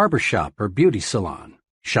to a barber shop or beauty salon.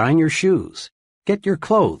 Shine your shoes. Get your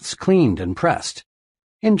clothes cleaned and pressed.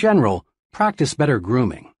 In general, practice better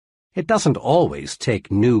grooming. It doesn't always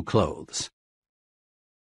take new clothes.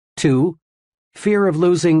 2. Fear of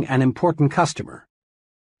losing an important customer.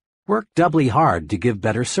 Work doubly hard to give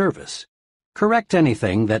better service. Correct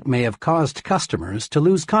anything that may have caused customers to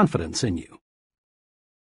lose confidence in you.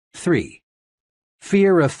 3.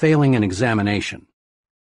 Fear of failing an examination.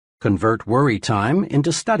 Convert worry time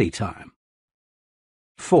into study time.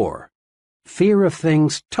 4. Fear of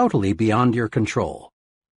things totally beyond your control.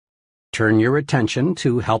 Turn your attention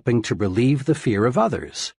to helping to relieve the fear of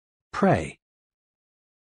others. Pray.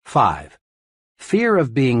 5. Fear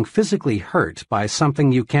of being physically hurt by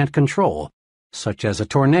something you can't control, such as a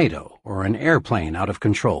tornado or an airplane out of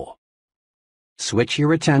control. Switch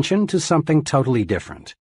your attention to something totally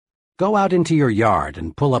different. Go out into your yard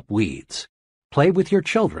and pull up weeds. Play with your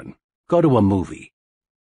children. Go to a movie.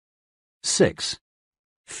 6.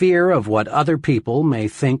 Fear of what other people may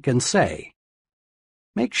think and say.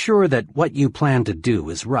 Make sure that what you plan to do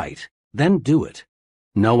is right, then do it.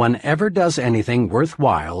 No one ever does anything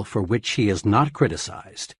worthwhile for which he is not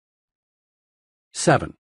criticized.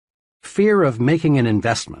 7. Fear of making an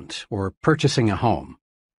investment or purchasing a home.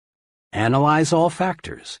 Analyze all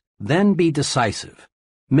factors, then be decisive.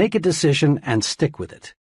 Make a decision and stick with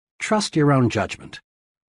it. Trust your own judgment.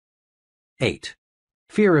 8.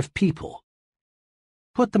 Fear of people.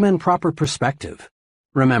 Put them in proper perspective.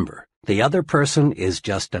 Remember, the other person is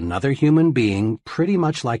just another human being pretty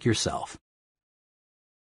much like yourself.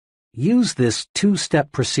 Use this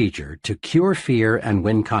 2-step procedure to cure fear and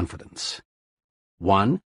win confidence.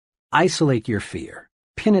 1. Isolate your fear.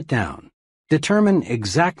 Pin it down. Determine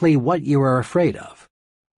exactly what you are afraid of.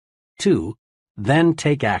 2. Then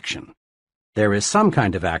take action. There is some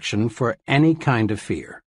kind of action for any kind of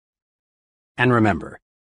fear. And remember,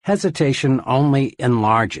 hesitation only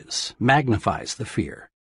enlarges, magnifies the fear.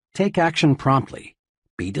 Take action promptly.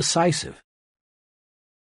 Be decisive.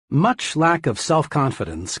 Much lack of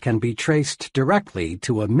self-confidence can be traced directly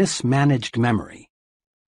to a mismanaged memory.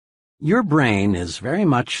 Your brain is very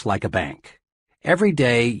much like a bank. Every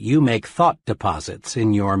day you make thought deposits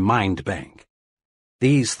in your mind bank.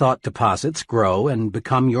 These thought deposits grow and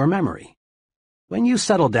become your memory. When you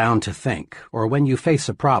settle down to think, or when you face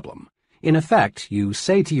a problem, in effect you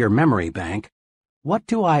say to your memory bank, "What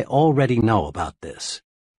do I already know about this?"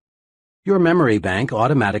 Your memory bank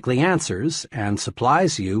automatically answers and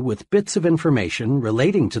supplies you with bits of information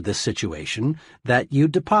relating to this situation that you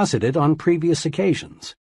deposited on previous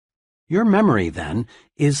occasions. Your memory, then,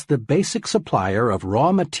 is the basic supplier of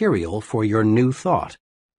raw material for your new thought.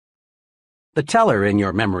 The teller in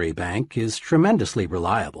your memory bank is tremendously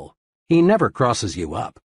reliable. He never crosses you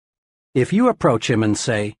up. If you approach him and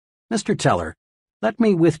say, "Mr. Teller, let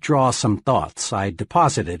me withdraw some thoughts I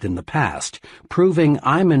deposited in the past, proving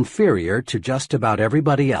I'm inferior to just about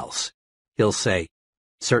everybody else," he'll say,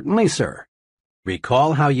 "Certainly, sir.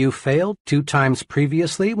 Recall how you failed 2 times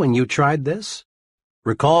previously when you tried this?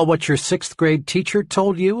 Recall what your 6th grade teacher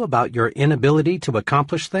told you about your inability to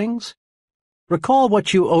accomplish things? Recall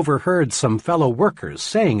what you overheard some fellow workers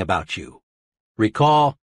saying about you.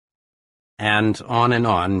 Recall—" And on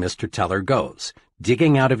Mr. Teller goes,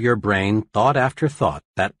 digging out of your brain thought after thought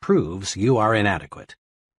that proves you are inadequate.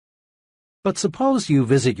 But suppose you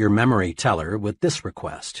visit your memory teller with this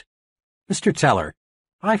request. Mr. Teller,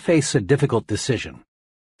 I face a difficult decision.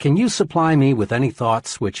 Can you supply me with any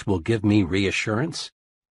thoughts which will give me reassurance?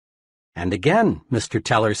 And again, Mr.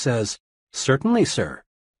 Teller says, Certainly, sir.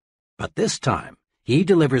 But this time, he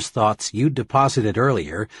delivers thoughts you deposited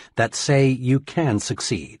earlier that say you can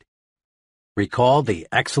succeed. Recall the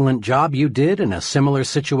excellent job you did in a similar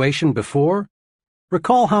situation before?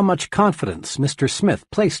 Recall how much confidence Mr. Smith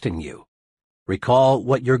placed in you. Recall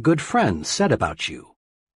what your good friends said about you.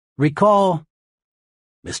 Recall...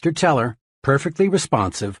 Mr. Teller, perfectly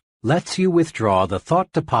responsive, lets you withdraw the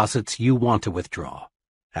thought deposits you want to withdraw.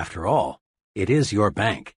 After all, it is your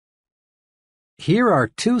bank. Here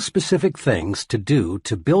are two specific things to do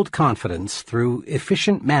to build confidence through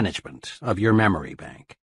efficient management of your memory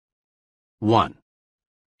bank. 1.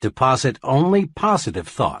 Deposit only positive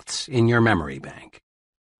thoughts in your memory bank.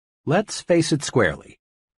 Let's face it squarely.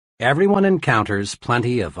 Everyone encounters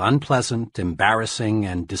plenty of unpleasant, embarrassing,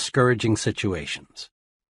 and discouraging situations.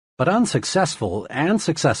 But unsuccessful and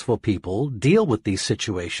successful people deal with these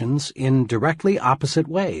situations in directly opposite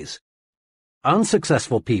ways.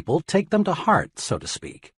 Unsuccessful people take them to heart, so to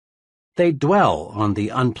speak. They dwell on the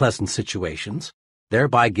unpleasant situations,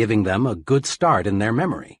 thereby giving them a good start in their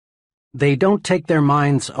memory. They don't take their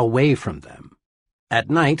minds away from them. At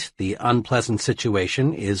night, the unpleasant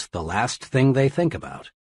situation is the last thing they think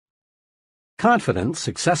about. Confident,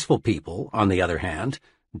 successful people, on the other hand,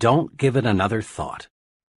 don't give it another thought.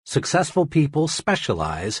 Successful people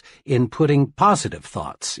specialize in putting positive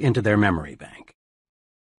thoughts into their memory bank.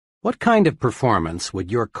 What kind of performance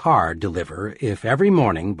would your car deliver if every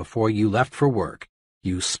morning before you left for work,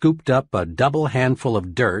 you scooped up a double handful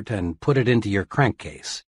of dirt and put it into your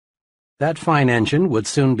crankcase? That fine engine would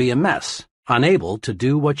soon be a mess, unable to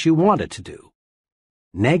do what you want it to do.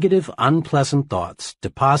 Negative, unpleasant thoughts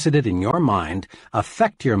deposited in your mind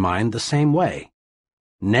affect your mind the same way.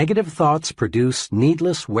 Negative thoughts produce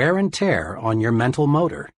needless wear and tear on your mental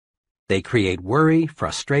motor. They create worry,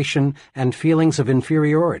 frustration, and feelings of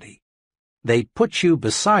inferiority. They put you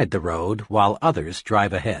beside the road while others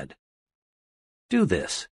drive ahead. Do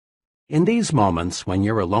this. In these moments when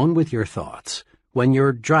you're alone with your thoughts, when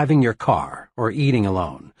you're driving your car or eating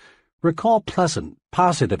alone, recall pleasant,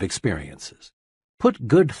 positive experiences. Put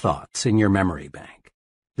good thoughts in your memory bank.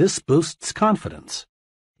 This boosts confidence.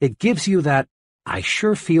 It gives you that I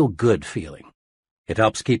sure feel good feeling. It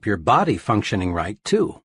helps keep your body functioning right,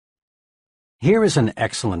 too. Here is an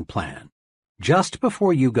excellent plan. Just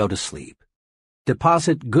before you go to sleep,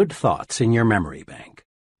 deposit good thoughts in your memory bank.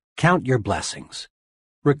 Count your blessings.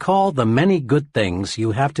 Recall the many good things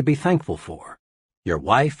you have to be thankful for. Your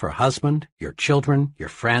wife or husband, your children, your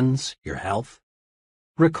friends, your health.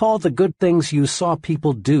 Recall the good things you saw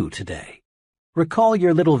people do today. Recall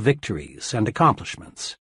your little victories and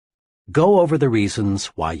accomplishments. Go over the reasons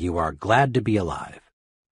why you are glad to be alive.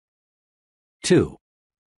 2.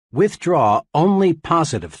 Withdraw only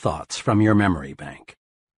positive thoughts from your memory bank.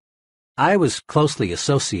 I was closely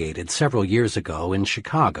associated several years ago in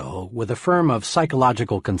Chicago with a firm of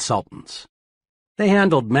psychological consultants. They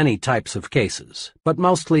handled many types of cases, but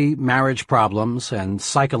mostly marriage problems and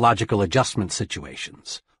psychological adjustment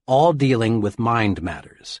situations, all dealing with mind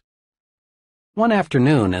matters. One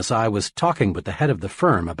afternoon, as I was talking with the head of the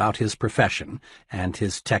firm about his profession and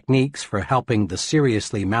his techniques for helping the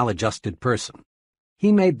seriously maladjusted person,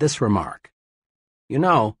 he made this remark. You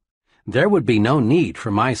know, there would be no need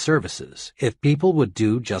for my services if people would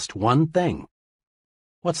do just one thing.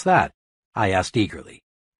 What's that? I asked eagerly.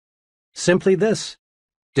 Simply this.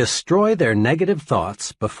 Destroy their negative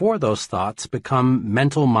thoughts before those thoughts become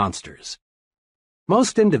mental monsters.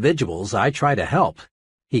 Most individuals I try to help,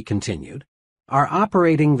 he continued, are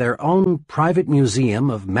operating their own private museum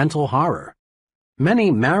of mental horror.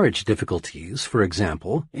 Many marriage difficulties, for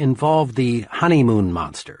example, involve the honeymoon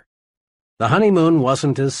monster. The honeymoon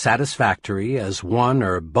wasn't as satisfactory as one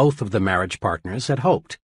or both of the marriage partners had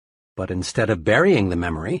hoped, but instead of burying the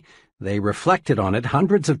memory, they reflected on it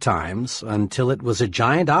hundreds of times until it was a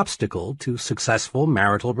giant obstacle to successful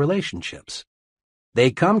marital relationships. They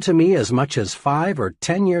come to me as much as 5 or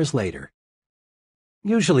 10 years later.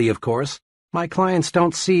 Usually, of course, my clients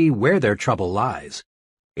don't see where their trouble lies.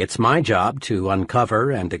 It's my job to uncover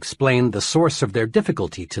and explain the source of their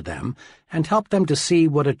difficulty to them and help them to see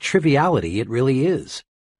what a triviality it really is.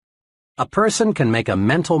 A person can make a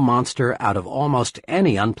mental monster out of almost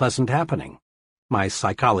any unpleasant happening, my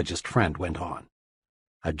psychologist friend went on.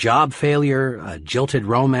 A job failure, a jilted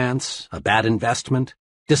romance, a bad investment,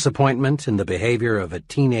 disappointment in the behavior of a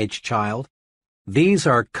teenage child. These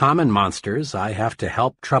are common monsters I have to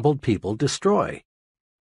help troubled people destroy.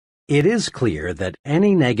 It is clear that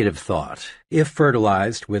any negative thought, if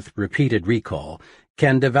fertilized with repeated recall,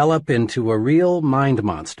 can develop into a real mind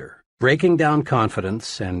monster, breaking down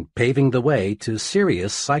confidence and paving the way to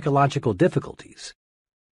serious psychological difficulties.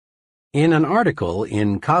 In an article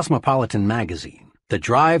in Cosmopolitan magazine, The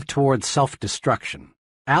Drive Toward Self-Destruction,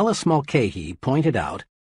 Alice Mulcahy pointed out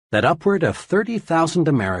that upward of 30,000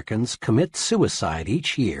 Americans commit suicide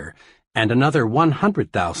each year and another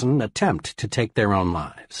 100,000 attempt to take their own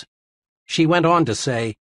lives. She went on to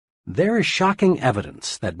say, "There is shocking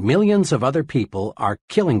evidence that millions of other people are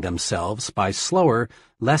killing themselves by slower,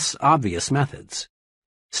 less obvious methods.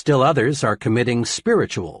 Still others are committing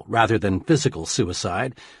spiritual rather than physical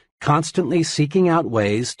suicide, constantly seeking out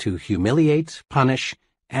ways to humiliate, punish,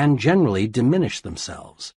 and generally diminish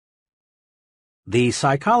themselves." The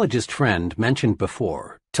psychologist friend mentioned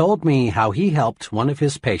before told me how he helped one of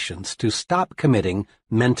his patients to stop committing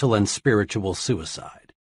mental and spiritual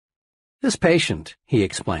suicide. This patient, he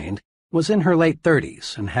explained, was in her late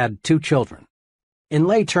 30s and had 2 children. In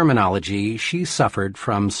lay terminology, she suffered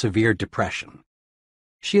from severe depression.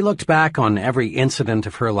 She looked back on every incident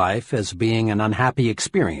of her life as being an unhappy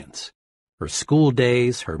experience. Her school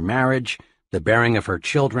days, her marriage, the bearing of her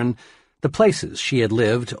children, the places she had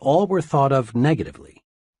lived, all were thought of negatively.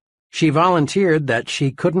 She volunteered that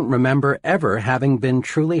she couldn't remember ever having been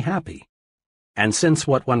truly happy. And since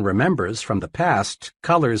what one remembers from the past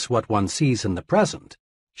colors what one sees in the present,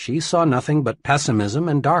 she saw nothing but pessimism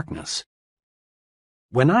and darkness.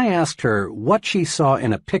 When I asked her what she saw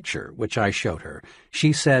in a picture which I showed her,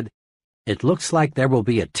 she said, "It looks like there will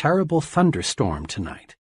be a terrible thunderstorm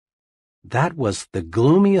tonight." That was the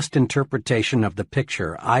gloomiest interpretation of the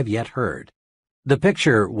picture I've yet heard. The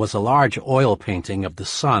picture was a large oil painting of the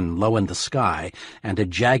sun low in the sky and a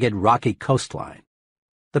jagged rocky coastline.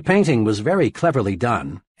 The painting was very cleverly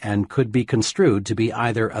done and could be construed to be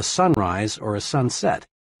either a sunrise or a sunset.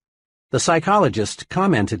 The psychologist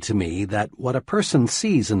commented to me that what a person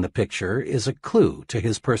sees in the picture is a clue to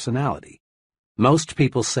his personality. Most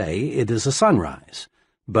people say it is a sunrise,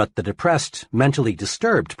 but the depressed, mentally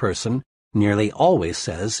disturbed person nearly always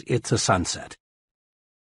says it's a sunset.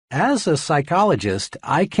 As a psychologist,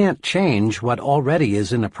 I can't change what already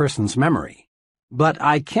is in a person's memory, but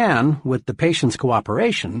I can, with the patient's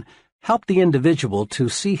cooperation, help the individual to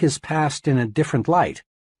see his past in a different light.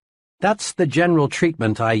 That's the general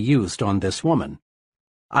treatment I used on this woman.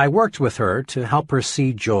 I worked with her to help her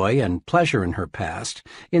see joy and pleasure in her past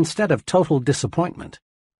instead of total disappointment.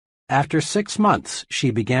 After 6 months,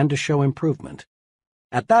 she began to show improvement.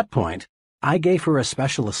 At that point, I gave her a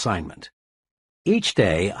special assignment. Each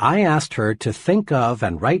day, I asked her to think of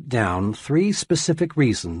and write down 3 specific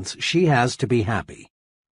reasons she has to be happy.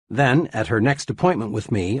 Then, at her next appointment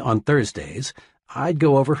with me on Thursdays, I'd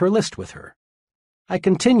go over her list with her. I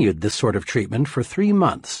continued this sort of treatment for 3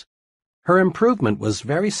 months. Her improvement was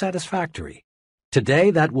very satisfactory. Today,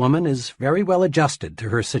 that woman is very well adjusted to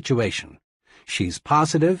her situation. She's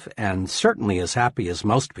positive and certainly as happy as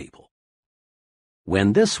most people.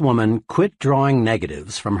 When this woman quit drawing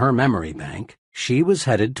negatives from her memory bank, she was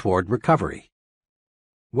headed toward recovery.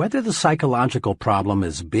 Whether the psychological problem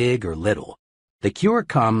is big or little, the cure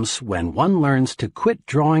comes when one learns to quit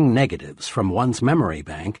drawing negatives from one's memory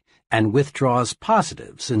bank and withdraws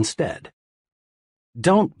positives instead.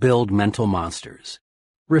 Don't build mental monsters.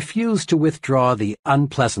 Refuse to withdraw the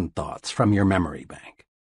unpleasant thoughts from your memory bank.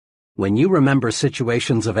 When you remember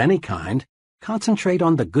situations of any kind, concentrate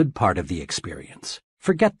on the good part of the experience.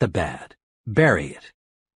 Forget the bad. Bury it.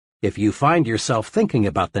 If you find yourself thinking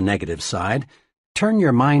about the negative side, turn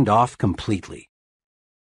your mind off completely.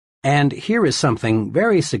 And here is something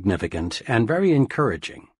very significant and very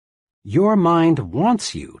encouraging. Your mind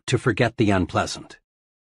wants you to forget the unpleasant.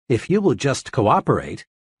 If you will just cooperate,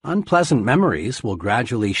 unpleasant memories will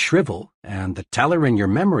gradually shrivel and the teller in your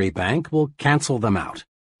memory bank will cancel them out.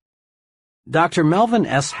 Dr. Melvin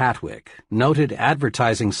S. Hatwick, noted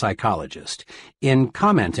advertising psychologist, in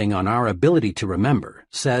commenting on our ability to remember,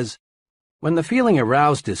 says, "When the feeling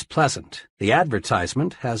aroused is pleasant, the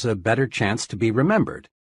advertisement has a better chance to be remembered.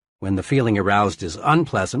 When the feeling aroused is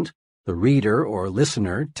unpleasant, the reader or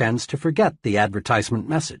listener tends to forget the advertisement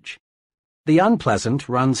message. The unpleasant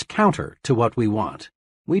runs counter to what we want.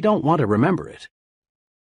 We don't want to remember it."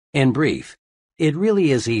 In brief, it really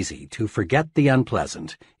is easy to forget the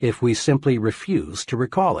unpleasant if we simply refuse to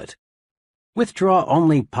recall it. Withdraw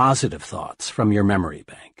only positive thoughts from your memory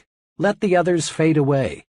bank. Let the others fade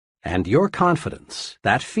away, and your confidence,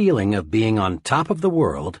 that feeling of being on top of the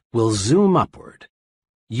world, will zoom upward.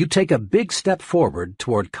 You take a big step forward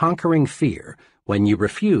toward conquering fear when you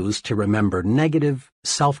refuse to remember negative,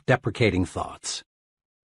 self-deprecating thoughts.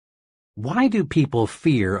 Why do people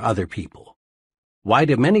fear other people? Why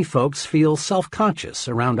do many folks feel self-conscious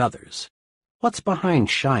around others? What's behind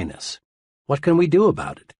shyness? What can we do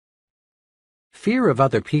about it? Fear of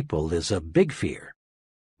other people is a big fear,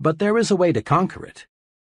 but there is a way to conquer it.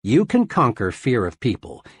 You can conquer fear of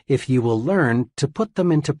people if you will learn to put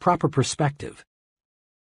them into proper perspective.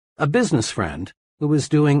 A business friend, who was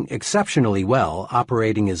doing exceptionally well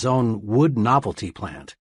operating his own wood novelty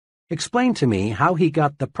plant, explained to me how he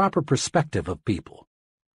got the proper perspective of people.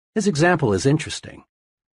 His example is interesting.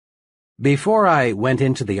 Before I went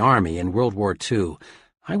into the Army in World War II,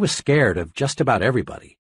 I was scared of just about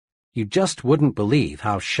everybody. You just wouldn't believe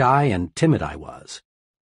how shy and timid I was.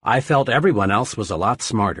 I felt everyone else was a lot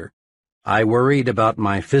smarter. I worried about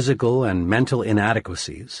my physical and mental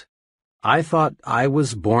inadequacies. I thought I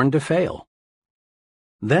was born to fail.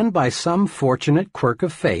 Then, by some fortunate quirk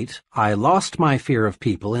of fate, I lost my fear of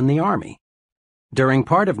people in the Army. During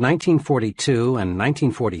part of 1942 and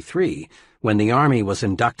 1943, when the Army was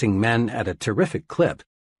inducting men at a terrific clip,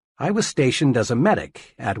 I was stationed as a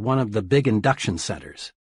medic at one of the big induction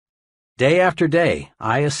centers. Day after day,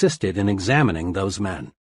 I assisted in examining those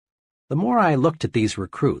men. The more I looked at these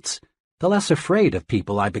recruits, the less afraid of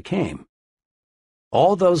people I became.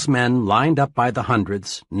 All those men lined up by the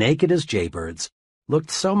hundreds, naked as jaybirds, looked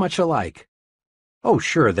so much alike. Oh,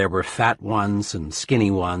 sure, there were fat ones and skinny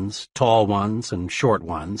ones, tall ones and short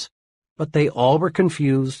ones, but they all were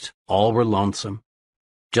confused, all were lonesome.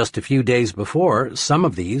 Just a few days before, some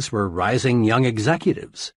of these were rising young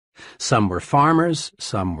executives. Some were farmers,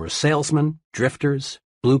 some were salesmen, drifters,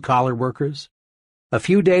 blue-collar workers. A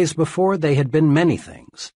few days before, they had been many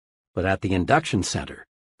things, but at the induction center,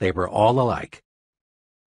 they were all alike.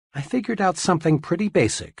 I figured out something pretty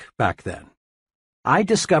basic back then. I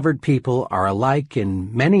discovered people are alike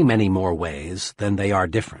in many, many more ways than they are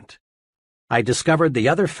different. I discovered the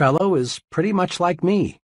other fellow is pretty much like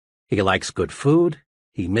me. He likes good food,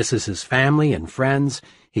 he misses his family and friends,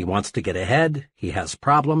 he wants to get ahead, he has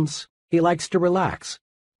problems, he likes to relax.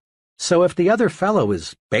 So if the other fellow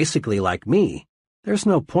is basically like me, there's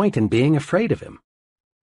no point in being afraid of him.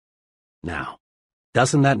 Now,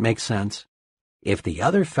 doesn't that make sense? If the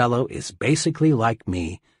other fellow is basically like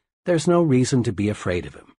me, there's no reason to be afraid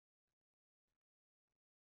of him.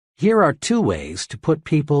 Here are two ways to put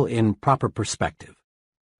people in proper perspective.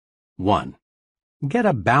 1. Get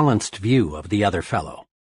a balanced view of the other fellow.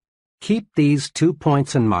 Keep these 2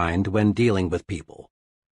 points in mind when dealing with people.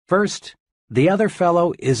 First, the other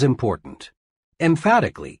fellow is important.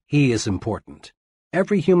 Emphatically, he is important.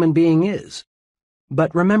 Every human being is.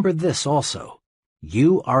 But remember this also.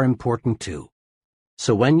 You are important too.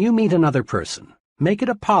 So when you meet another person, make it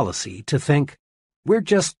a policy to think, we're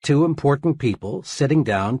just two important people sitting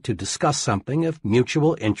down to discuss something of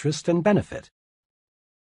mutual interest and benefit.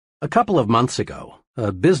 A couple of months ago,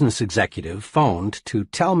 a business executive phoned to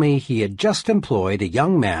tell me he had just employed a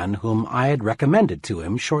young man whom I had recommended to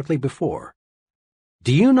him shortly before.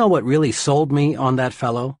 Do you know what really sold me on that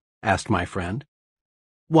fellow? Asked my friend.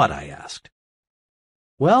 What? I asked.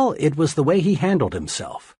 Well, it was the way he handled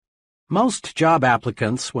himself. Most job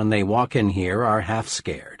applicants, when they walk in here, are half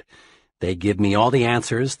scared. They give me all the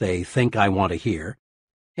answers they think I want to hear.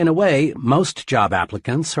 In a way, most job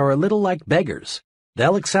applicants are a little like beggars.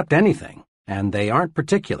 They'll accept anything, and they aren't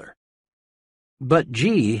particular. But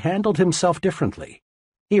G handled himself differently.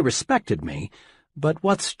 He respected me, but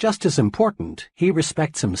what's just as important, he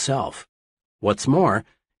respects himself. What's more,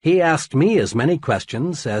 he asked me as many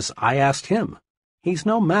questions as I asked him. He's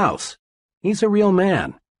no mouse. He's a real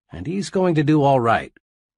man, and he's going to do all right.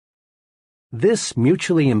 This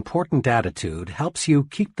mutually important attitude helps you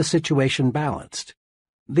keep the situation balanced.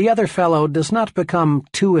 The other fellow does not become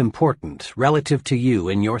too important relative to you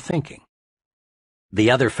in your thinking.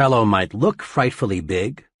 The other fellow might look frightfully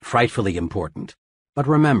big, frightfully important, but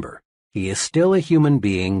remember, he is still a human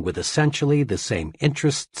being with essentially the same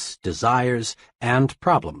interests, desires, and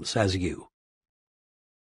problems as you.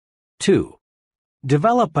 2.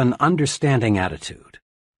 Develop an understanding attitude.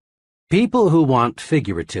 People who want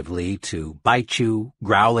figuratively to bite you,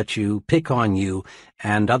 growl at you, pick on you,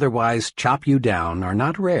 and otherwise chop you down are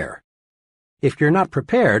not rare. If you're not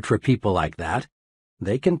prepared for people like that,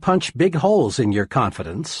 they can punch big holes in your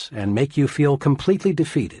confidence and make you feel completely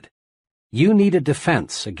defeated. You need a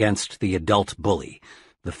defense against the adult bully,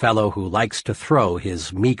 the fellow who likes to throw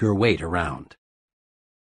his meager weight around.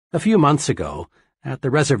 A few months ago, at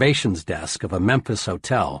the reservations desk of a Memphis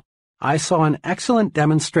hotel, I saw an excellent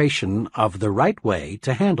demonstration of the right way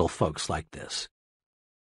to handle folks like this.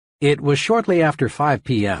 It was shortly after 5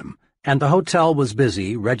 p.m., and the hotel was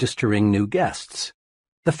busy registering new guests.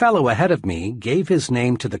 The fellow ahead of me gave his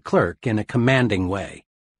name to the clerk in a commanding way.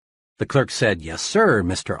 The clerk said, "Yes, sir,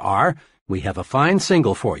 Mr. R. We have a fine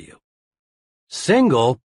single for you."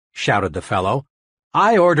 "Single?" shouted the fellow.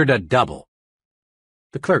 "I ordered a double."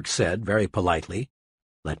 The clerk said, very politely,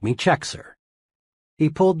 "Let me check, sir." He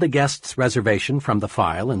pulled the guest's reservation from the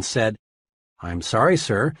file and said, "I'm sorry,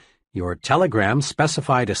 sir. Your telegram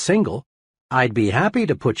specified a single. I'd be happy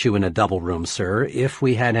to put you in a double room, sir, if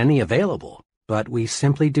we had any available, but we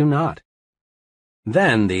simply do not."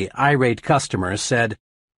 Then the irate customer said,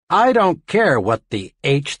 "I don't care what the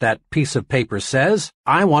H that piece of paper says.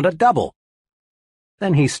 I want a double."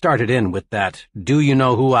 Then he started in with that "do you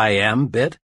know who I am" bit.